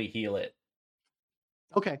reflexively heal it.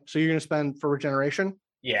 Okay, so you're going to spend for regeneration?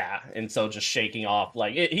 Yeah, and so just shaking off,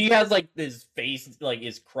 like he has like his face, like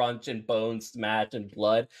his crunch and bones smashed and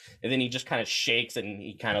blood, and then he just kind of shakes and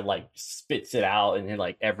he kind of like spits it out, and then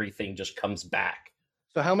like everything just comes back.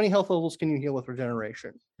 So how many health levels can you heal with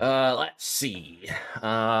regeneration? Let's see.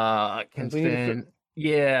 I can spend.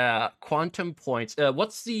 Yeah, quantum points.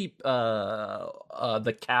 What's the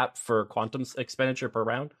cap for quantum expenditure per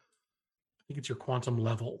round? I think it's your quantum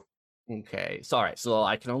level. Okay, so all right, so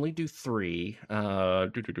I can only do 3.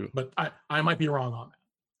 But I might be wrong on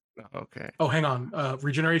that. Okay. Oh, hang on.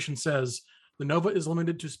 Regeneration says the Nova is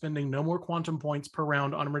limited to spending no more quantum points per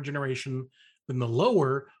round on regeneration than the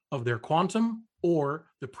lower of their quantum or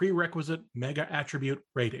the prerequisite mega attribute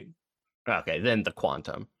rating. Okay, then the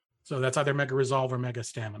quantum. So that's either mega resolve or mega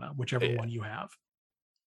stamina, whichever one you have.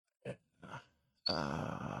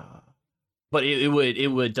 But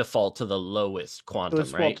it would default to the lowest quantum, right?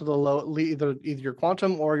 Default to the either your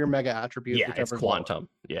quantum or your mega attribute. Yeah, it's quantum.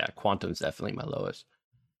 Yeah, quantum's definitely my lowest.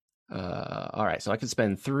 All right, so I can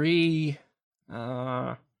spend 3.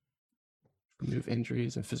 Remove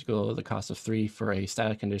injuries and physical. The cost of 3 for a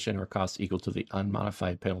static condition or cost equal to the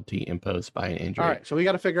unmodified penalty imposed by an injury. All right, so we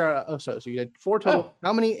got to figure out. So you had 4 total.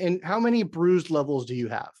 Oh. How many bruised levels do you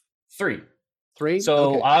have? 3. 3.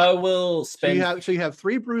 So okay. I will spend. So you have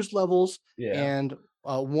 3 bruised levels, yeah. and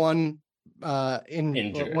 1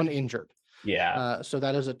 injured. 1 injured. Yeah. So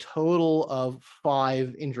that is a total of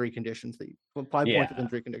 5 injury conditions that 5 points of Yeah.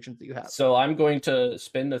 injury conditions that you have. So I'm going to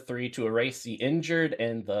spend the 3 to erase the injured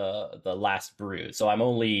and the last bruise. So I'm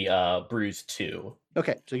only bruised 2.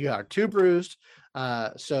 Okay, so you are 2 bruised.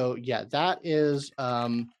 So yeah, that is.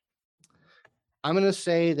 I'm going to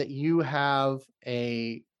say that you have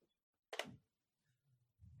a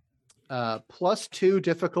 +2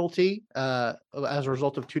 difficulty as a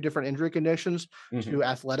result of 2 different injury conditions Mhm. to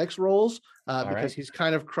athletics rolls All because right. he's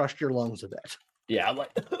kind of crushed your lungs a bit. Yeah, I'm like,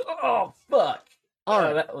 oh fuck. All Oh,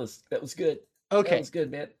 right. that was good. That Okay. was good,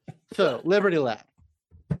 man. So Liberty Lad,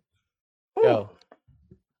 Go.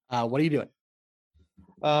 what are you doing?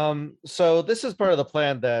 So this is part of the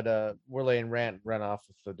plan that we're letting Rant run off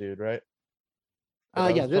with the dude, right? That I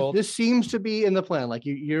Yeah, was told? this seems to be in the plan. Like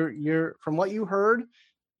you're from what you heard,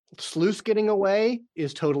 Sluice getting away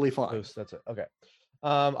is totally fine. Loose, that's it. Okay.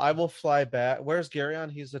 I will fly back. Where's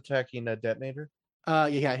Garyon? He's attacking a detonator.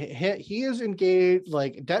 Yeah, he is engaged.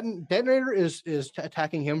 Like detonator is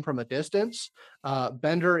attacking him from a distance.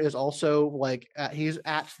 Bender is also like he's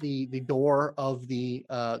at the door of the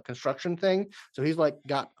construction thing, so he's like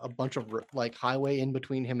got a bunch of like highway in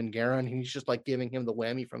between him and Garen. He's just like giving him the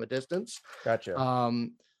whammy from a distance. Gotcha.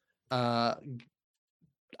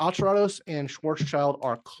 Alterados and Schwarzschild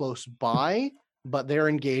are close by, but they're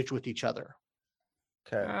engaged with each other.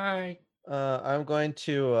 Okay. Hi. I'm going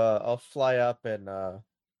to I'll fly up and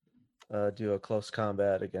do a close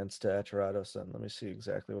combat against Aterados, and let me see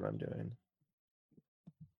exactly what I'm doing.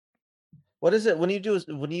 What is it when you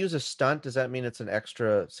use a stunt? Does that mean it's an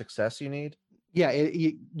extra success you need? Yeah,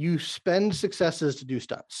 you spend successes to do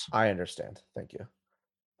stunts. I understand. Thank you.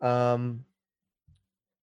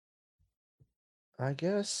 I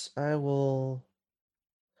guess I will.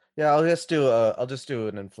 Yeah, I'll just do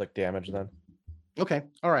an inflict damage then. Okay.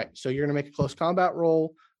 All right. So you're gonna make a close combat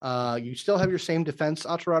roll. You still have your same defense,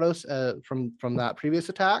 Aterados, from that previous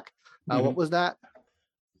attack. What was that?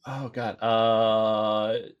 Oh god.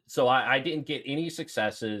 So I didn't get any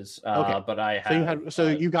successes, Okay. but I So you have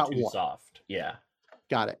had you got 2 1. soft. Yeah.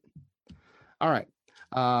 Got it. All right.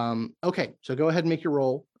 Okay. So go ahead and make your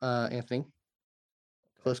roll, Anthony.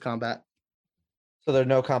 Close combat. So there are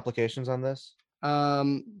no complications on this.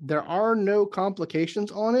 There are no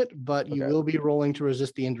complications on it, but you Okay. will be rolling to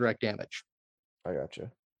resist the indirect damage. I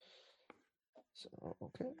gotcha. So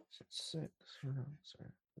okay, so 6. No,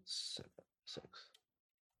 sorry, it's 7, 6.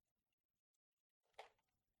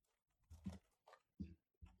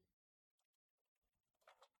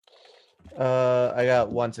 I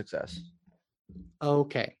got 1 success.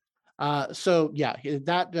 Okay. So yeah,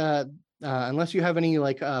 that unless you have any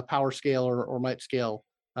like power scale or might scale,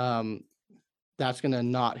 that's gonna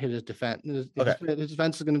not hit his defense. Okay. His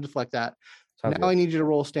defense is gonna deflect that. Sounds Now I good. need you to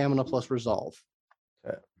roll stamina plus resolve.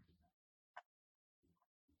 Okay.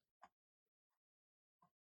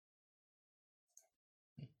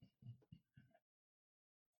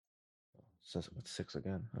 So it's 6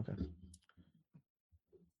 again. Okay.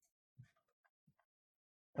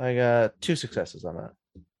 I got 2 successes on that.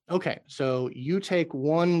 Okay, so you take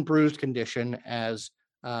 1 bruised condition as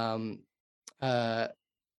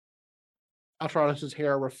Alterados'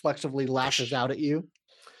 hair reflexively lashes out at you.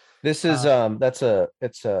 This is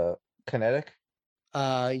it's a kinetic.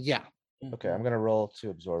 Yeah. Okay, I'm gonna roll to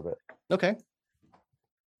absorb it. Okay.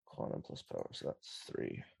 Quantum plus power, so that's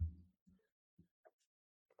 3.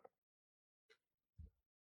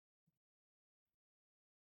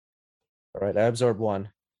 All right, I absorb 1.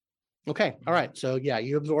 Okay. All right. So yeah,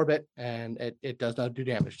 you absorb it and it does not do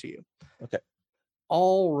damage to you. Okay.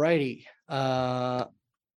 All righty. Yeah,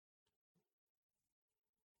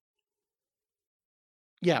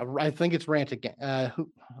 I think it's Rant again. Oh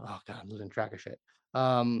god, I'm losing track of shit.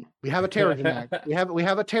 We have a Terrigen action. We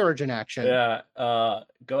have a Terrigen action. Yeah.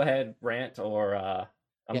 Go ahead, Rant, or I'm,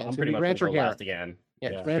 Yeah, it's I'm gonna pretty be much Rant or gonna go last Garrett. again. Yeah,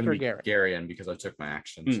 it's It's Rant gonna or be Garrett. Garion because I took my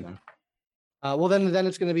action. Hmm. So Well, then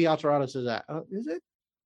it's going to be Alterados' that. Is it?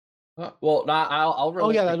 Well, no, I'll roll.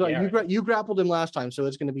 Oh yeah, it to that's right. Garen. You grappled him last time, so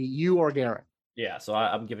it's going to be you or Garen. Yeah, so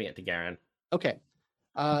I'm giving it to Garen. Okay.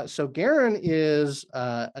 So Garen is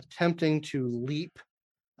attempting to leap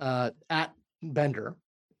at Bender.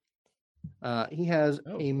 He has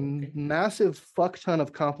Oh, a okay. massive fuck ton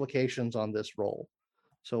of complications on this roll.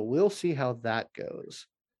 So we'll see how that goes.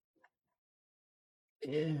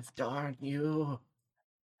 If darn you.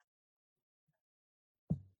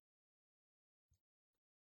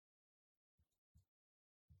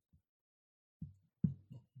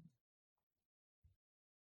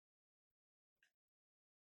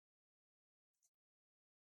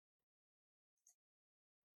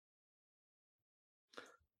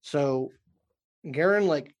 So Garen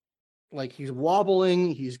like like he's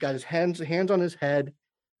wobbling. He's got his hands on his head.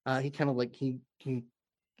 He kind of like he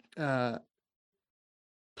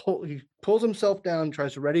pulls himself down,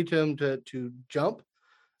 tries to ready to him to jump,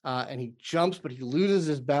 and he jumps, but he loses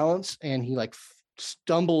his balance and he like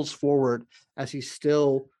stumbles forward as he's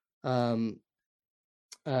still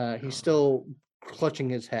clutching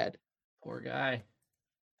his head. Poor guy.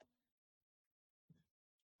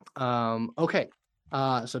 Okay.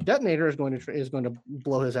 So Detonator is going to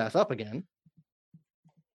blow his ass up again.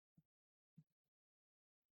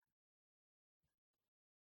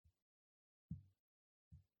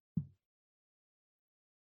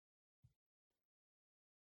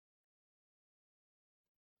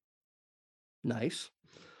 Nice.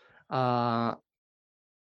 Yeah,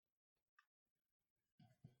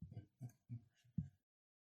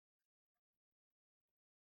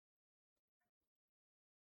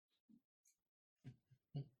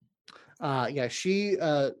 she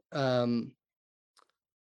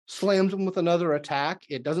slams him with another attack.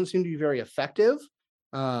 It doesn't seem to be very effective.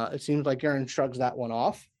 It seems like Aaron shrugs that one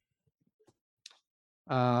off.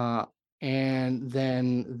 And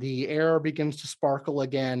then the air begins to sparkle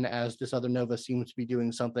again as this other Nova seems to be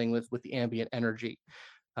doing something with the ambient energy.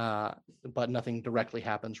 But nothing directly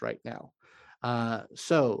happens right now.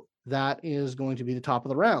 So that is going to be the top of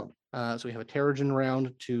the round. So we have a Terrigen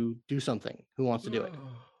round to do something. Who wants to do it?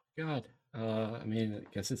 Oh, God. I mean, I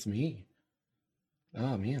guess it's me.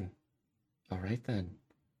 Oh, man. All right, then.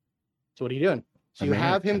 So what are you doing? So you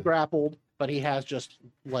have him grappled, but he has just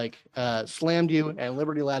like slammed you, and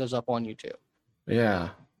Liberty Lad is up on you too. Yeah.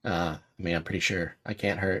 I mean, I'm pretty sure I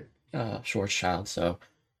can't hurt Schwarzschild, so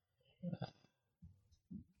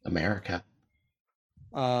America.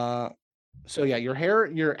 So yeah,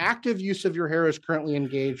 your active use of your hair is currently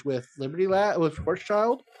engaged with Liberty Lad with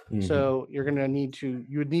Schwarzschild. Mm-hmm. So you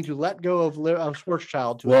would need to let go of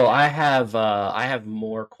Schwarzschild. Well, attack. I have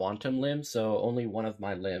more quantum limbs, so only one of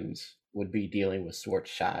my limbs would be dealing with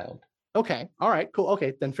Schwarzschild. Okay. All right. Cool.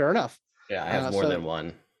 Okay. Then fair enough. Yeah, I have more than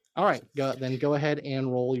one. All right. Go ahead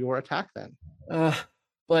and roll your attack then.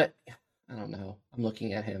 But I don't know. I'm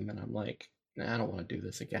looking at him and I'm like, nah, I don't want to do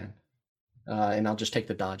this again. And I'll just take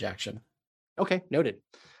the dodge action. Okay. Noted.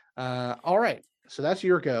 All right. So that's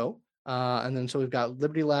your go. And then so we've got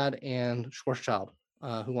Liberty Lad and Schwarzschild.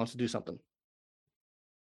 Who wants to do something?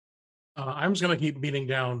 I'm just going to keep beating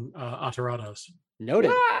down Atarados.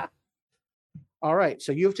 Noted. Ah! All right,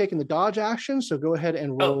 so you have taken the dodge action, so go ahead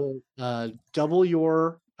and roll double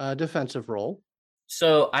your defensive roll.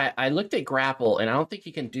 So I looked at grapple, and I don't think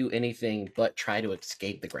you can do anything but try to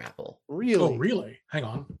escape the grapple. Really? Oh, really? Hang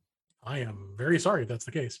on. I am very sorry if that's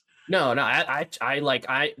the case. No, I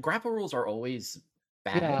grapple rules are always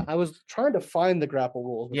bad. Yeah, I was trying to find the grapple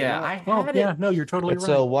rules. Yeah, no, you're totally right. It's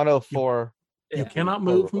a 104. You cannot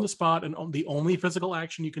move from the spot, and the only physical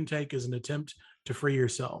action you can take is an attempt to free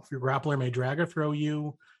yourself. Your grappler may drag or throw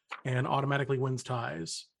you, and automatically wins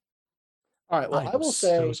ties. All right. Well, I will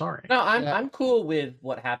say, so sorry. No, I'm cool with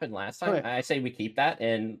what happened last time. Okay. I say we keep that,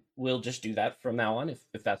 and we'll just do that from now on, if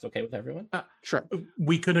that's okay with everyone. Sure.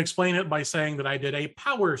 We could explain it by saying that I did a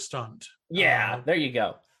power stunt. Yeah, there you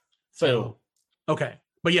go. So okay,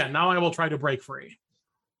 but yeah, now I will try to break free,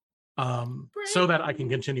 so that I can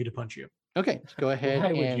continue to punch you. Okay, go ahead.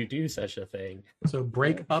 Why would you do such a thing? So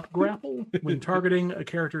break up grapple when targeting a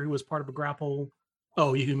character who was part of a grapple.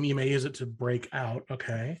 Oh, you may use it to break out.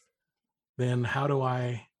 Okay. Then how do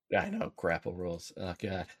I? I know grapple rules. Oh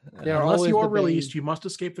god. Unless you are released, you must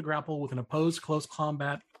escape the grapple with an opposed close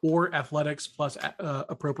combat or athletics plus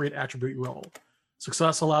appropriate attribute roll.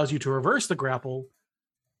 Success allows you to reverse the grapple.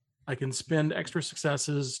 I can spend extra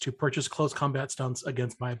successes to purchase close combat stunts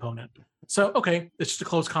against my opponent. So, okay, it's just a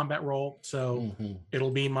close combat roll. So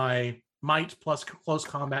it'll be my might plus close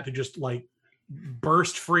combat to just like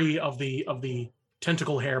burst free of the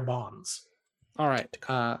tentacle hair bonds. All right.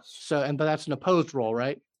 But that's an opposed roll,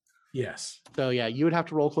 right? Yes. So yeah, you would have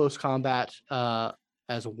to roll close combat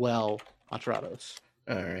as well, Atarados.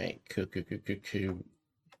 All right. Cool.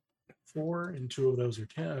 4 and 2 of those are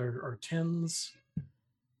 10s.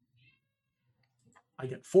 I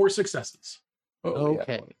get 4 successes. Oh,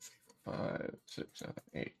 okay. Yeah. 5, 6, 7,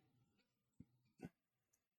 8.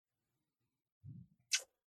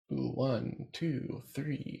 1, 2,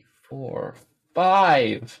 3, 4,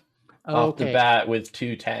 5. Okay. Off the bat with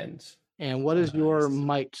 2 10s. And what is your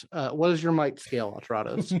might? What is your might scale,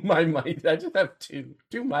 Atarados? My might. I just have 2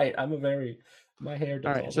 might. My hair does.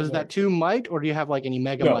 All right. So is that 2 might, or do you have like any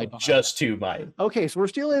mega might? Just 2 might. Okay, so we're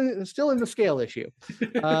still in the scale issue.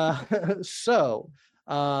 So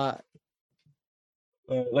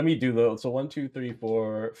Let me do those. So 1, 2, 3,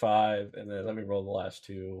 4, 5, and then let me roll the last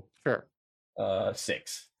two. Sure.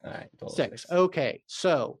 6. All right, total 6. Okay.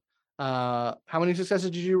 So, how many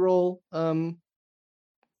successes did you roll, Levon?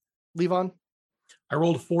 I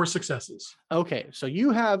rolled 4 successes. Okay, so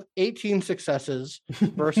you have 18 successes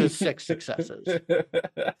versus 6 successes.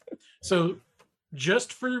 So,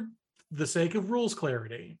 just for the sake of rules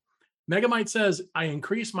clarity, Megamight says I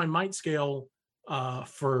increase my might scale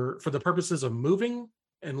for the purposes of moving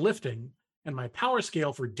and lifting, and my power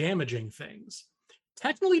scale for damaging things.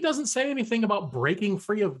 Technically, doesn't say anything about breaking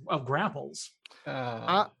free of grapples.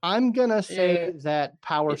 I'm gonna say yeah. that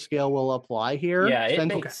power scale will apply here. Yeah, it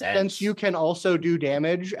since, makes sense. since you can also do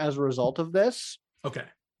damage as a result of this. Okay.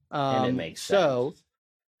 And it makes so sense.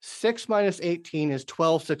 6 minus 18 is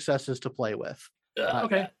 12 successes to play with.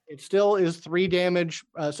 Okay. It still is 3 damage.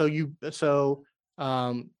 So you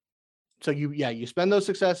spend those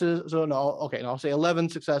successes. So no, okay, and I'll say 11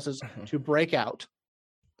 successes to break out.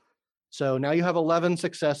 So now you have 11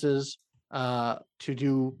 successes to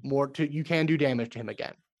do more. You can do damage to him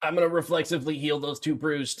again. I'm gonna reflexively heal those 2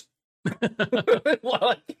 bruised while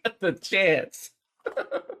I get the chance.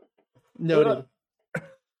 Noted.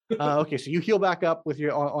 Okay, so you heal back up with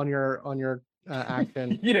your on your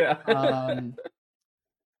action. Yeah.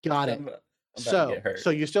 Got it. I'm about to get hurt. So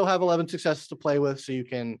you still have 11 successes to play with, so you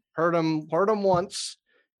can hurt him once,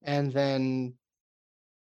 and then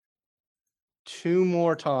 2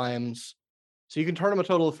 more times. So you can turn him a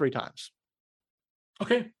total of 3 times.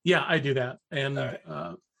 Okay. Yeah, I do that. And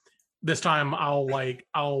All this time I'll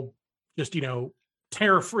just,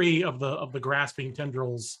 tear free of the grasping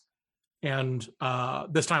tendrils. And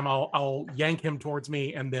this time I'll yank him towards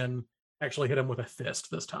me and then actually hit him with a fist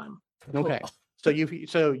this time. Okay. So you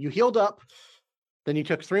healed up, then you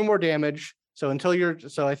took 3 more damage. So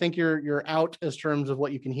I think you're out as terms of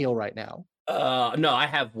what you can heal right now. No, I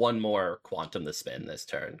have 1 more quantum to spend this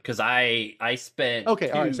turn because I spent 2 all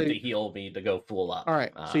right, so to heal me to go full up. All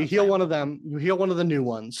right. So you heal one of them. You heal one of the new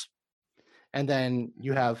ones, and then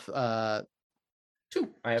you have 2.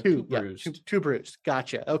 I have 2 2 bruised. Yeah, two bruised.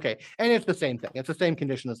 Gotcha. Okay, and it's the same thing. It's the same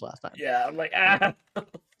condition as last time. Yeah, I'm like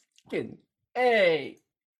kidding. Hey.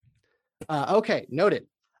 Okay, noted.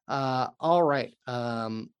 All right.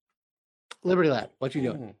 Liberty Lad, what you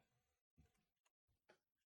doing?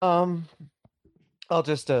 I'll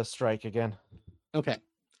just strike again. Okay.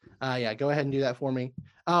 Yeah, go ahead and do that for me.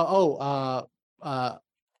 Levon,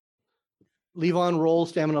 roll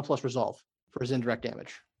stamina plus resolve for his indirect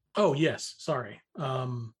damage. Oh yes, sorry.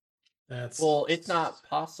 That's Well, it's not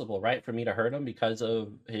possible, right, for me to hurt him because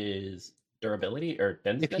of his durability or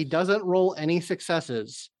denseness? If he doesn't roll any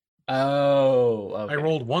successes. Oh, okay. I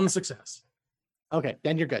rolled 1 success. Okay,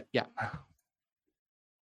 then you're good. Yeah.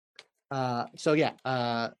 Go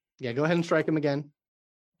ahead and strike him again.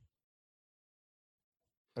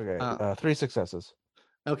 Okay, 3 successes.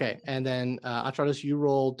 Okay, and then Atratus, you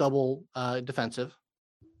roll double defensive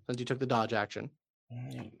since you took the dodge action.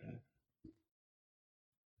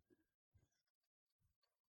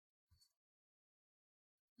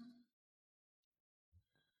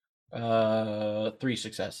 3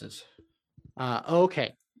 successes.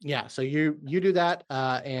 Okay, yeah. So you do that,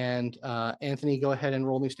 and Anthony, go ahead and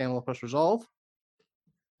roll me stamina plus resolve.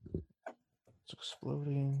 It's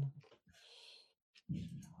exploding.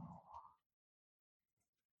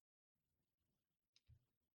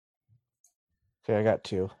 Okay, I got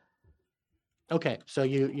 2. Okay, so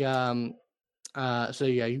you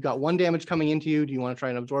got 1 damage coming into you. Do you want to try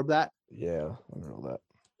and absorb that? Yeah, let me roll that.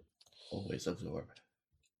 Always absorbed.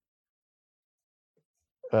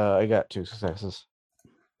 I got 2 successes.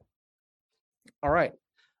 All right.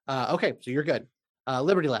 Okay, so you're good.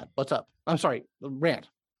 Liberty Lad, what's up? I'm sorry, Rant.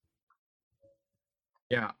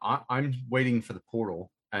 Yeah, I'm waiting for the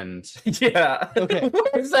portal, and Yeah. Okay.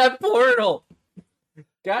 Where's that portal?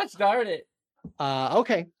 Gosh darn it.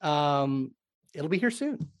 Okay. It'll be here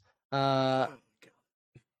soon.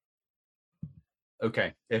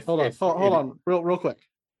 okay. Hold on, real quick.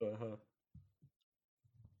 Uh-huh.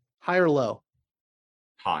 High or low?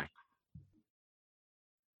 High.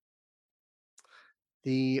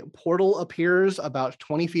 The portal appears about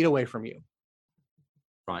 20 feet away from you.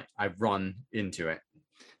 Right. I run into it.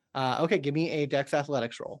 Okay, give me a Dex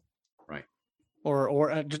Athletics roll. Right.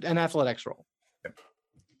 Or just an Athletics roll. Yep.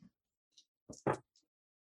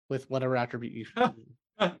 With whatever attribute you.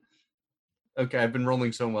 Okay, I've been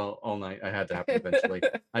rolling so well all night. I had to happen eventually.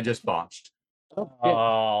 I just botched.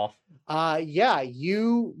 Oh. Yeah,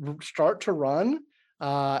 you start to run,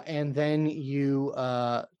 and then you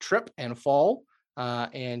trip and fall,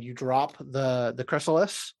 and you drop the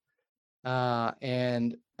chrysalis,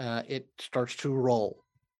 and it starts to roll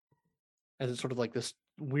as it's sort of like this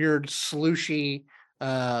weird slushy,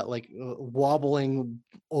 wobbling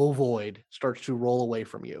ovoid starts to roll away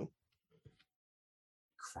from you.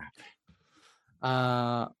 Crap.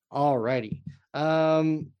 Alrighty.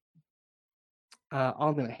 I'm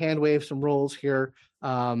going to hand wave some rolls here.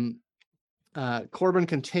 Corbin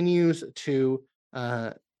continues to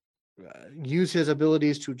use his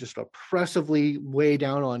abilities to just oppressively weigh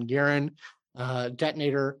down on Garen.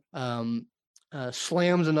 Detonator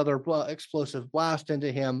slams another explosive blast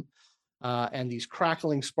into him, and these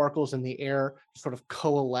crackling sparkles in the air sort of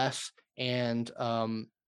coalesce and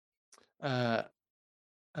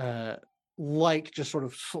light just sort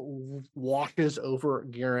of washes over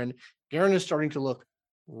Garen. Garen is starting to look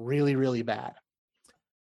really, really bad.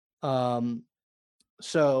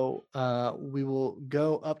 So we will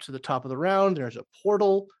go up to the top of the round. There's a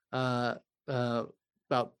portal about,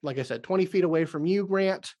 like I said, 20 feet away from you,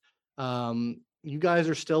 Grant. You guys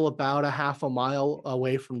are still about a half a mile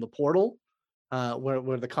away from the portal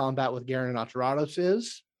where the combat with Garen and Atarados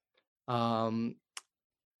is.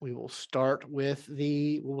 We will start with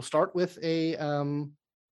a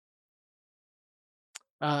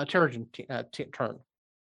Terrigen turn.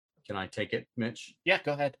 Can I take it, Mitch? Yeah,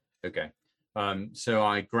 go ahead. Okay. So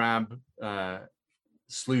I grab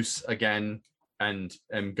Sluice again and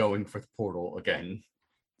am going for the portal again.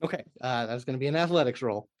 Okay, that's going to be an athletics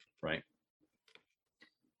roll. Right.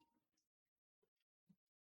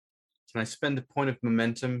 Can I spend a point of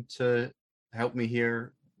momentum to help me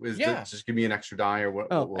here? Just give me an extra die or what?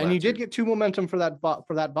 Oh, what and you did get 2 momentum for that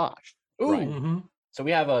botch. Ooh. Right. Mm-hmm. So we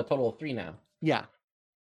have a total of 3 now. Yeah.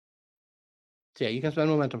 So yeah, you can spend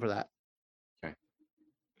momentum for that. Okay.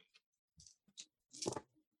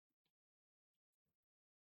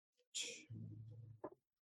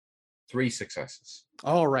 Three successes.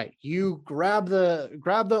 All right, you grab the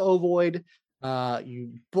ovoid,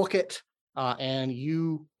 you book it, and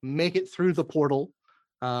you make it through the portal,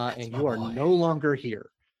 and you are no longer here.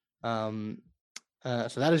 So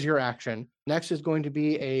that is your action. Next is going to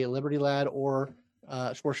be a Liberty Lad or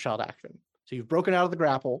Schwarzschild action. So you've broken out of the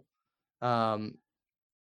grapple. What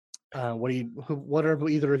are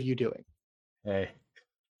either of you doing? Hey.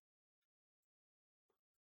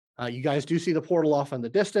 You guys do see the portal off in the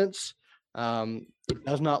distance. It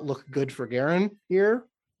does not look good for Garen here,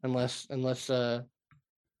 unless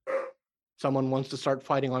someone wants to start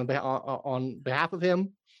fighting on behalf of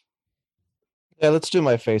him. Yeah, let's do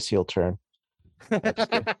my face heal turn.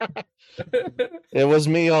 It was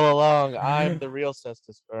me all along. I'm the real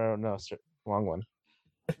Cestus. Oh no, wrong one.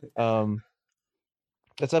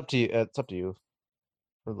 It's up to you. It's up to you.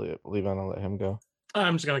 Leave on. I'll let him go.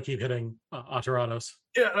 I'm just gonna keep hitting Atarados.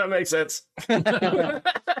 Yeah, that makes sense.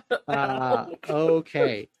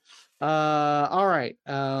 Okay. All right.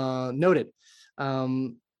 Noted.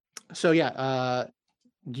 So yeah.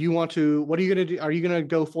 Do you want to? What are you gonna do? Are you gonna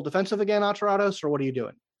go full defensive again, Atarados, or what are you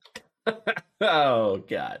doing? Oh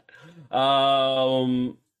God.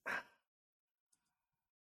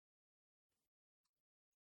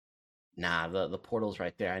 Nah, the portal's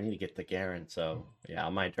right there. I need to get the Garen. So yeah,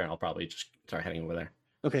 on my turn, I'll probably just start heading over there.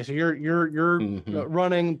 Okay, so you're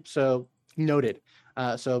running. So noted.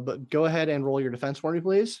 But go ahead and roll your defense for me,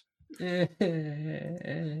 please. I'm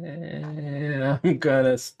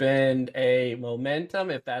gonna spend a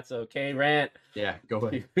momentum if that's okay, Rant. Yeah, go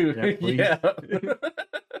ahead. Yeah, please. Yeah.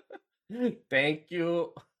 Thank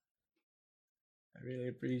you. I really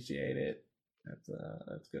appreciate it. That's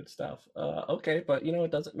good stuff. Okay, but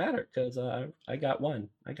it doesn't matter because I got one.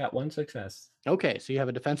 I got one success. Okay, so you have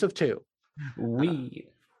a defensive 2.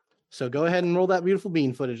 So go ahead and roll that beautiful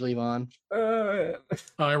bean footage, Levon.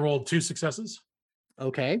 I rolled 2 successes.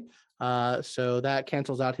 Okay. So that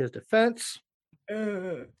cancels out his defense.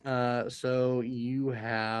 So you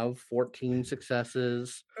have 14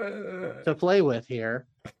 successes to play with here.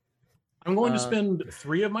 I'm going to spend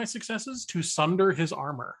 3 of my successes to sunder his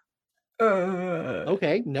armor.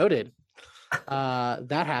 Okay, noted.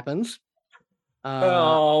 That happens.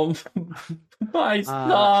 My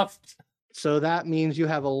stuff. So that means you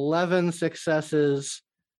have 11 successes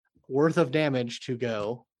worth of damage to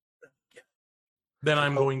go. Then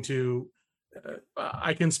I'm going to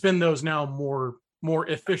I can spend those now more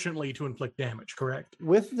efficiently to inflict damage, correct?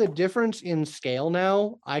 With the difference in scale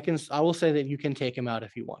now, I will say that you can take him out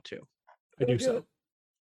if you want to. I do so.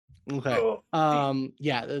 Okay.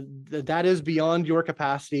 Yeah, that is beyond your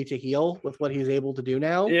capacity to heal with what he's able to do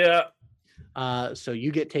now. Yeah. So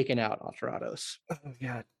you get taken out, Atarados. Oh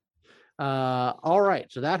God. All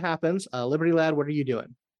right, so that happens. Liberty Lad, what are you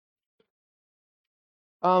doing?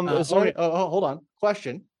 Is there... hold on.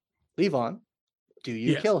 Question, Levon. Do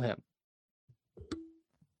you Yes. kill him?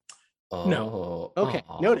 Oh, Okay,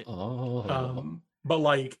 noted. But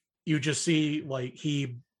like you just see like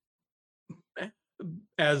he,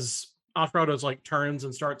 as Alfredo's like turns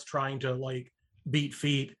and starts trying to like beat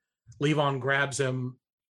feet, Levon grabs him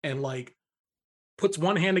and like puts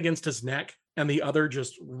one hand against his neck and the other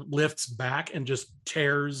just lifts back and just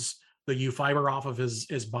tears the U fiber off of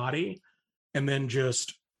his body, and then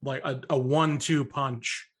just like a 1-2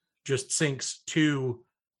 punch just sinks two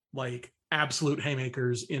like absolute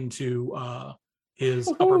haymakers into his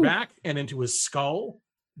upper back and into his skull,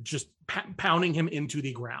 just pounding him into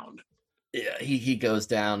the ground. Yeah, he goes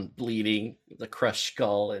down bleeding, the crushed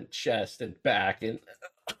skull and chest and back, and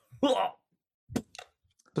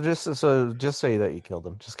So just say that you killed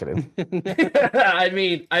him. Just kidding. I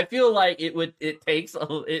mean, I feel like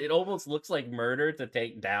it almost looks like murder to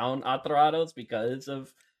take down Atrados because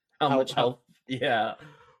of how much health. Yeah,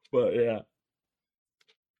 but yeah.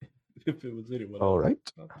 If it was anyone All else.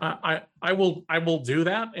 right. I will do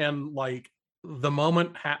that, and like the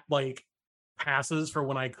moment like passes for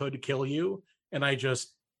when I could kill you, and I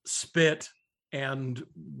just spit, and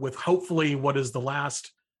with hopefully what is the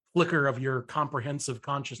last flicker of your comprehensive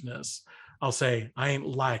consciousness, I'll say, I ain't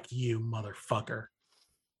like you, motherfucker.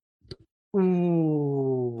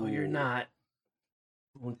 Ooh. Oh, you're not.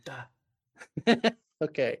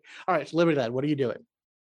 Okay. All right. So Liberty Lad, what are you doing?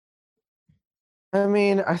 I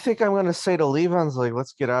mean, I think I'm gonna say to Levon's like,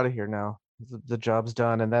 let's get out of here now. The job's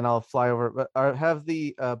done, and then I'll fly over. But have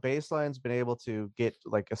the baselines been able to get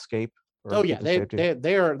like escape? Or Oh get yeah, to safety?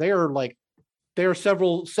 they are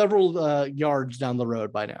several yards down the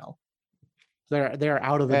road by now. They're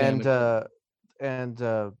out of the damage.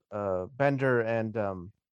 Bender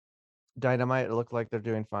and Dynamite look like they're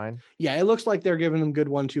doing fine. Yeah, it looks like they're giving them good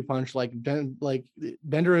 1-2 punch. Like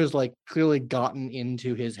Bender has like clearly gotten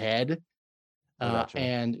into his head, Gotcha.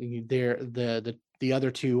 and the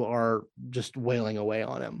other two are just wailing away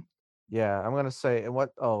on him. Yeah, I'm gonna say and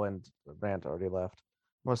what. Oh, and Rant already left.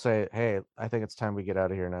 I'm gonna say, hey, I think it's time we get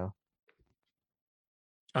out of here now.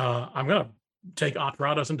 I'm gonna take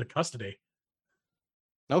Atrados into custody.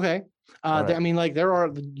 Okay. Right. I mean, like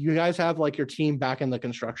you guys have like your team back in the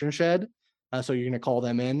construction shed, so you're gonna call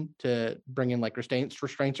them in to bring in like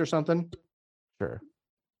restraints or something. Sure.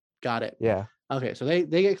 Got it. Yeah. Okay, so they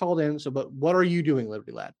get called in. So, but what are you doing,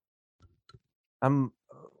 Liberty Lad? I'm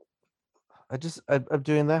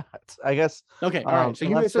doing that. I guess. Okay, all right. So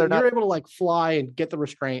you're able to like fly and get the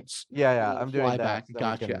restraints. Yeah, I'm doing that. Back.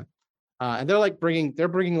 Gotcha. And they're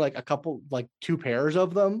bringing like a couple, like 2 pairs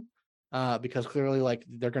of them, because clearly like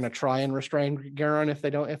they're gonna try and restrain Garon if they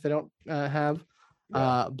don't have.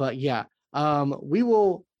 Yeah. But yeah, we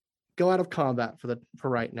will go out of combat for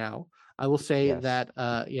right now. I will say that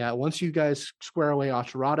once you guys square away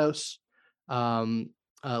Atrados,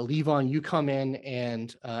 Levon, you come in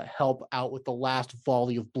and help out with the last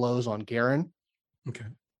volley of blows on Garon. Okay.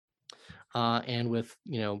 And with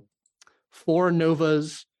 4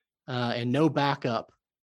 Novas and no backup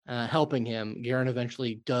helping him, Garon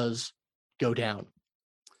eventually does go down.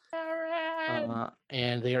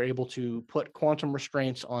 And they are able to put quantum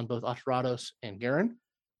restraints on both Atrados and Garon.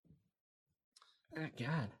 Oh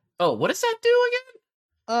God. Oh, what does that do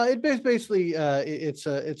again? It basically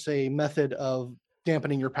it's a method of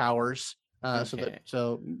dampening your powers,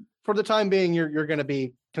 so for the time being you're going to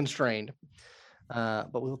be constrained,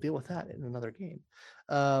 but we'll deal with that in another game.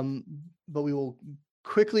 But we will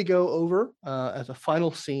quickly go over as a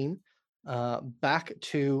final scene back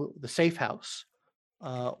to the safe house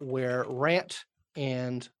where Rant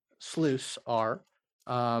and Sluice are.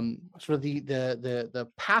 Sort of the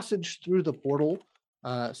passage through the portal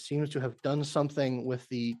seems to have done something with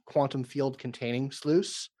the quantum field containing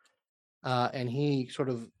Sluice, and he sort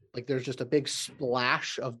of like there's just a big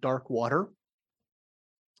splash of dark water,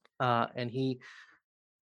 and he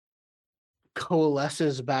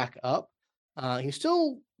coalesces back up. He's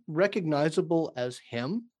still recognizable as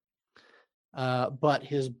him, but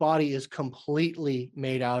his body is completely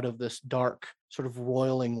made out of this dark sort of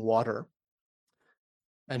roiling water,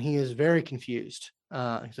 and he is very confused.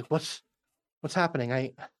 He's like, what's happening?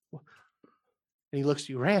 And he looks at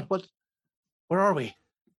you, Rand, where are we?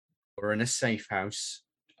 We're in a safe house.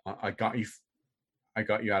 I got you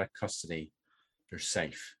out of custody. You're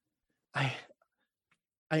safe. I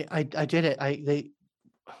did it.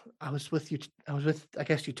 I was with you. I was with, I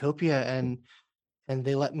guess, Utopia, and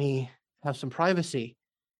they let me have some privacy,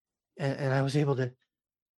 and I was able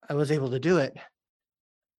to do it.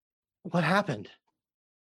 What happened?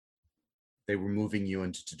 They were moving you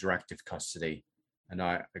into directive custody, and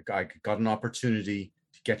I got an opportunity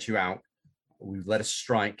to get you out. We led a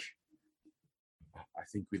strike. I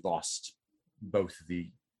think we lost both of the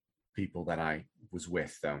people that I was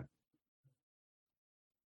with, though.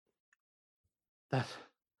 That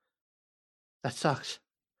sucks.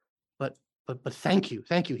 But thank you.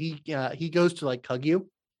 He goes to like hug you.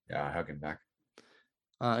 Yeah, I hug him back.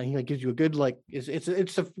 And he like gives you a good like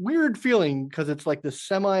it's a weird feeling because it's like this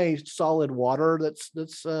semi-solid water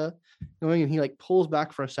that's going, and he like pulls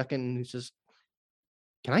back for a second and he says,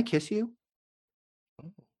 "Can I kiss you?"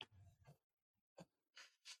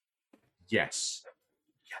 Yes.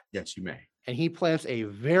 Yes, you may. And he plants a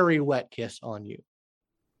very wet kiss on you.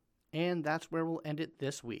 And that's where we'll end it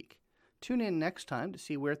this week. Tune in next time to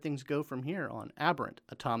see where things go from here on Aberrant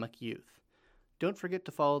Atomic Youth. Don't forget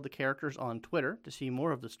to follow the characters on Twitter to see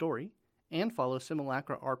more of the story, and follow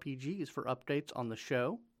Simulacra RPGs for updates on the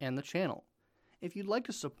show and the channel. If you'd like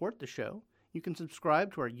to support the show, you can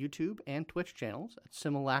subscribe to our YouTube and Twitch channels at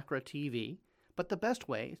Simulacra TV, but the best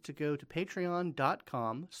way is to go to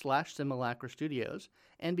patreon.com/Simulacra Studios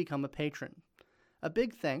and become a patron. A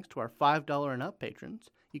big thanks to our $5 and up patrons.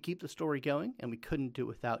 You keep the story going, and we couldn't do it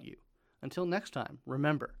without you. Until next time,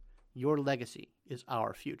 remember, your legacy is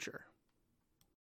our future.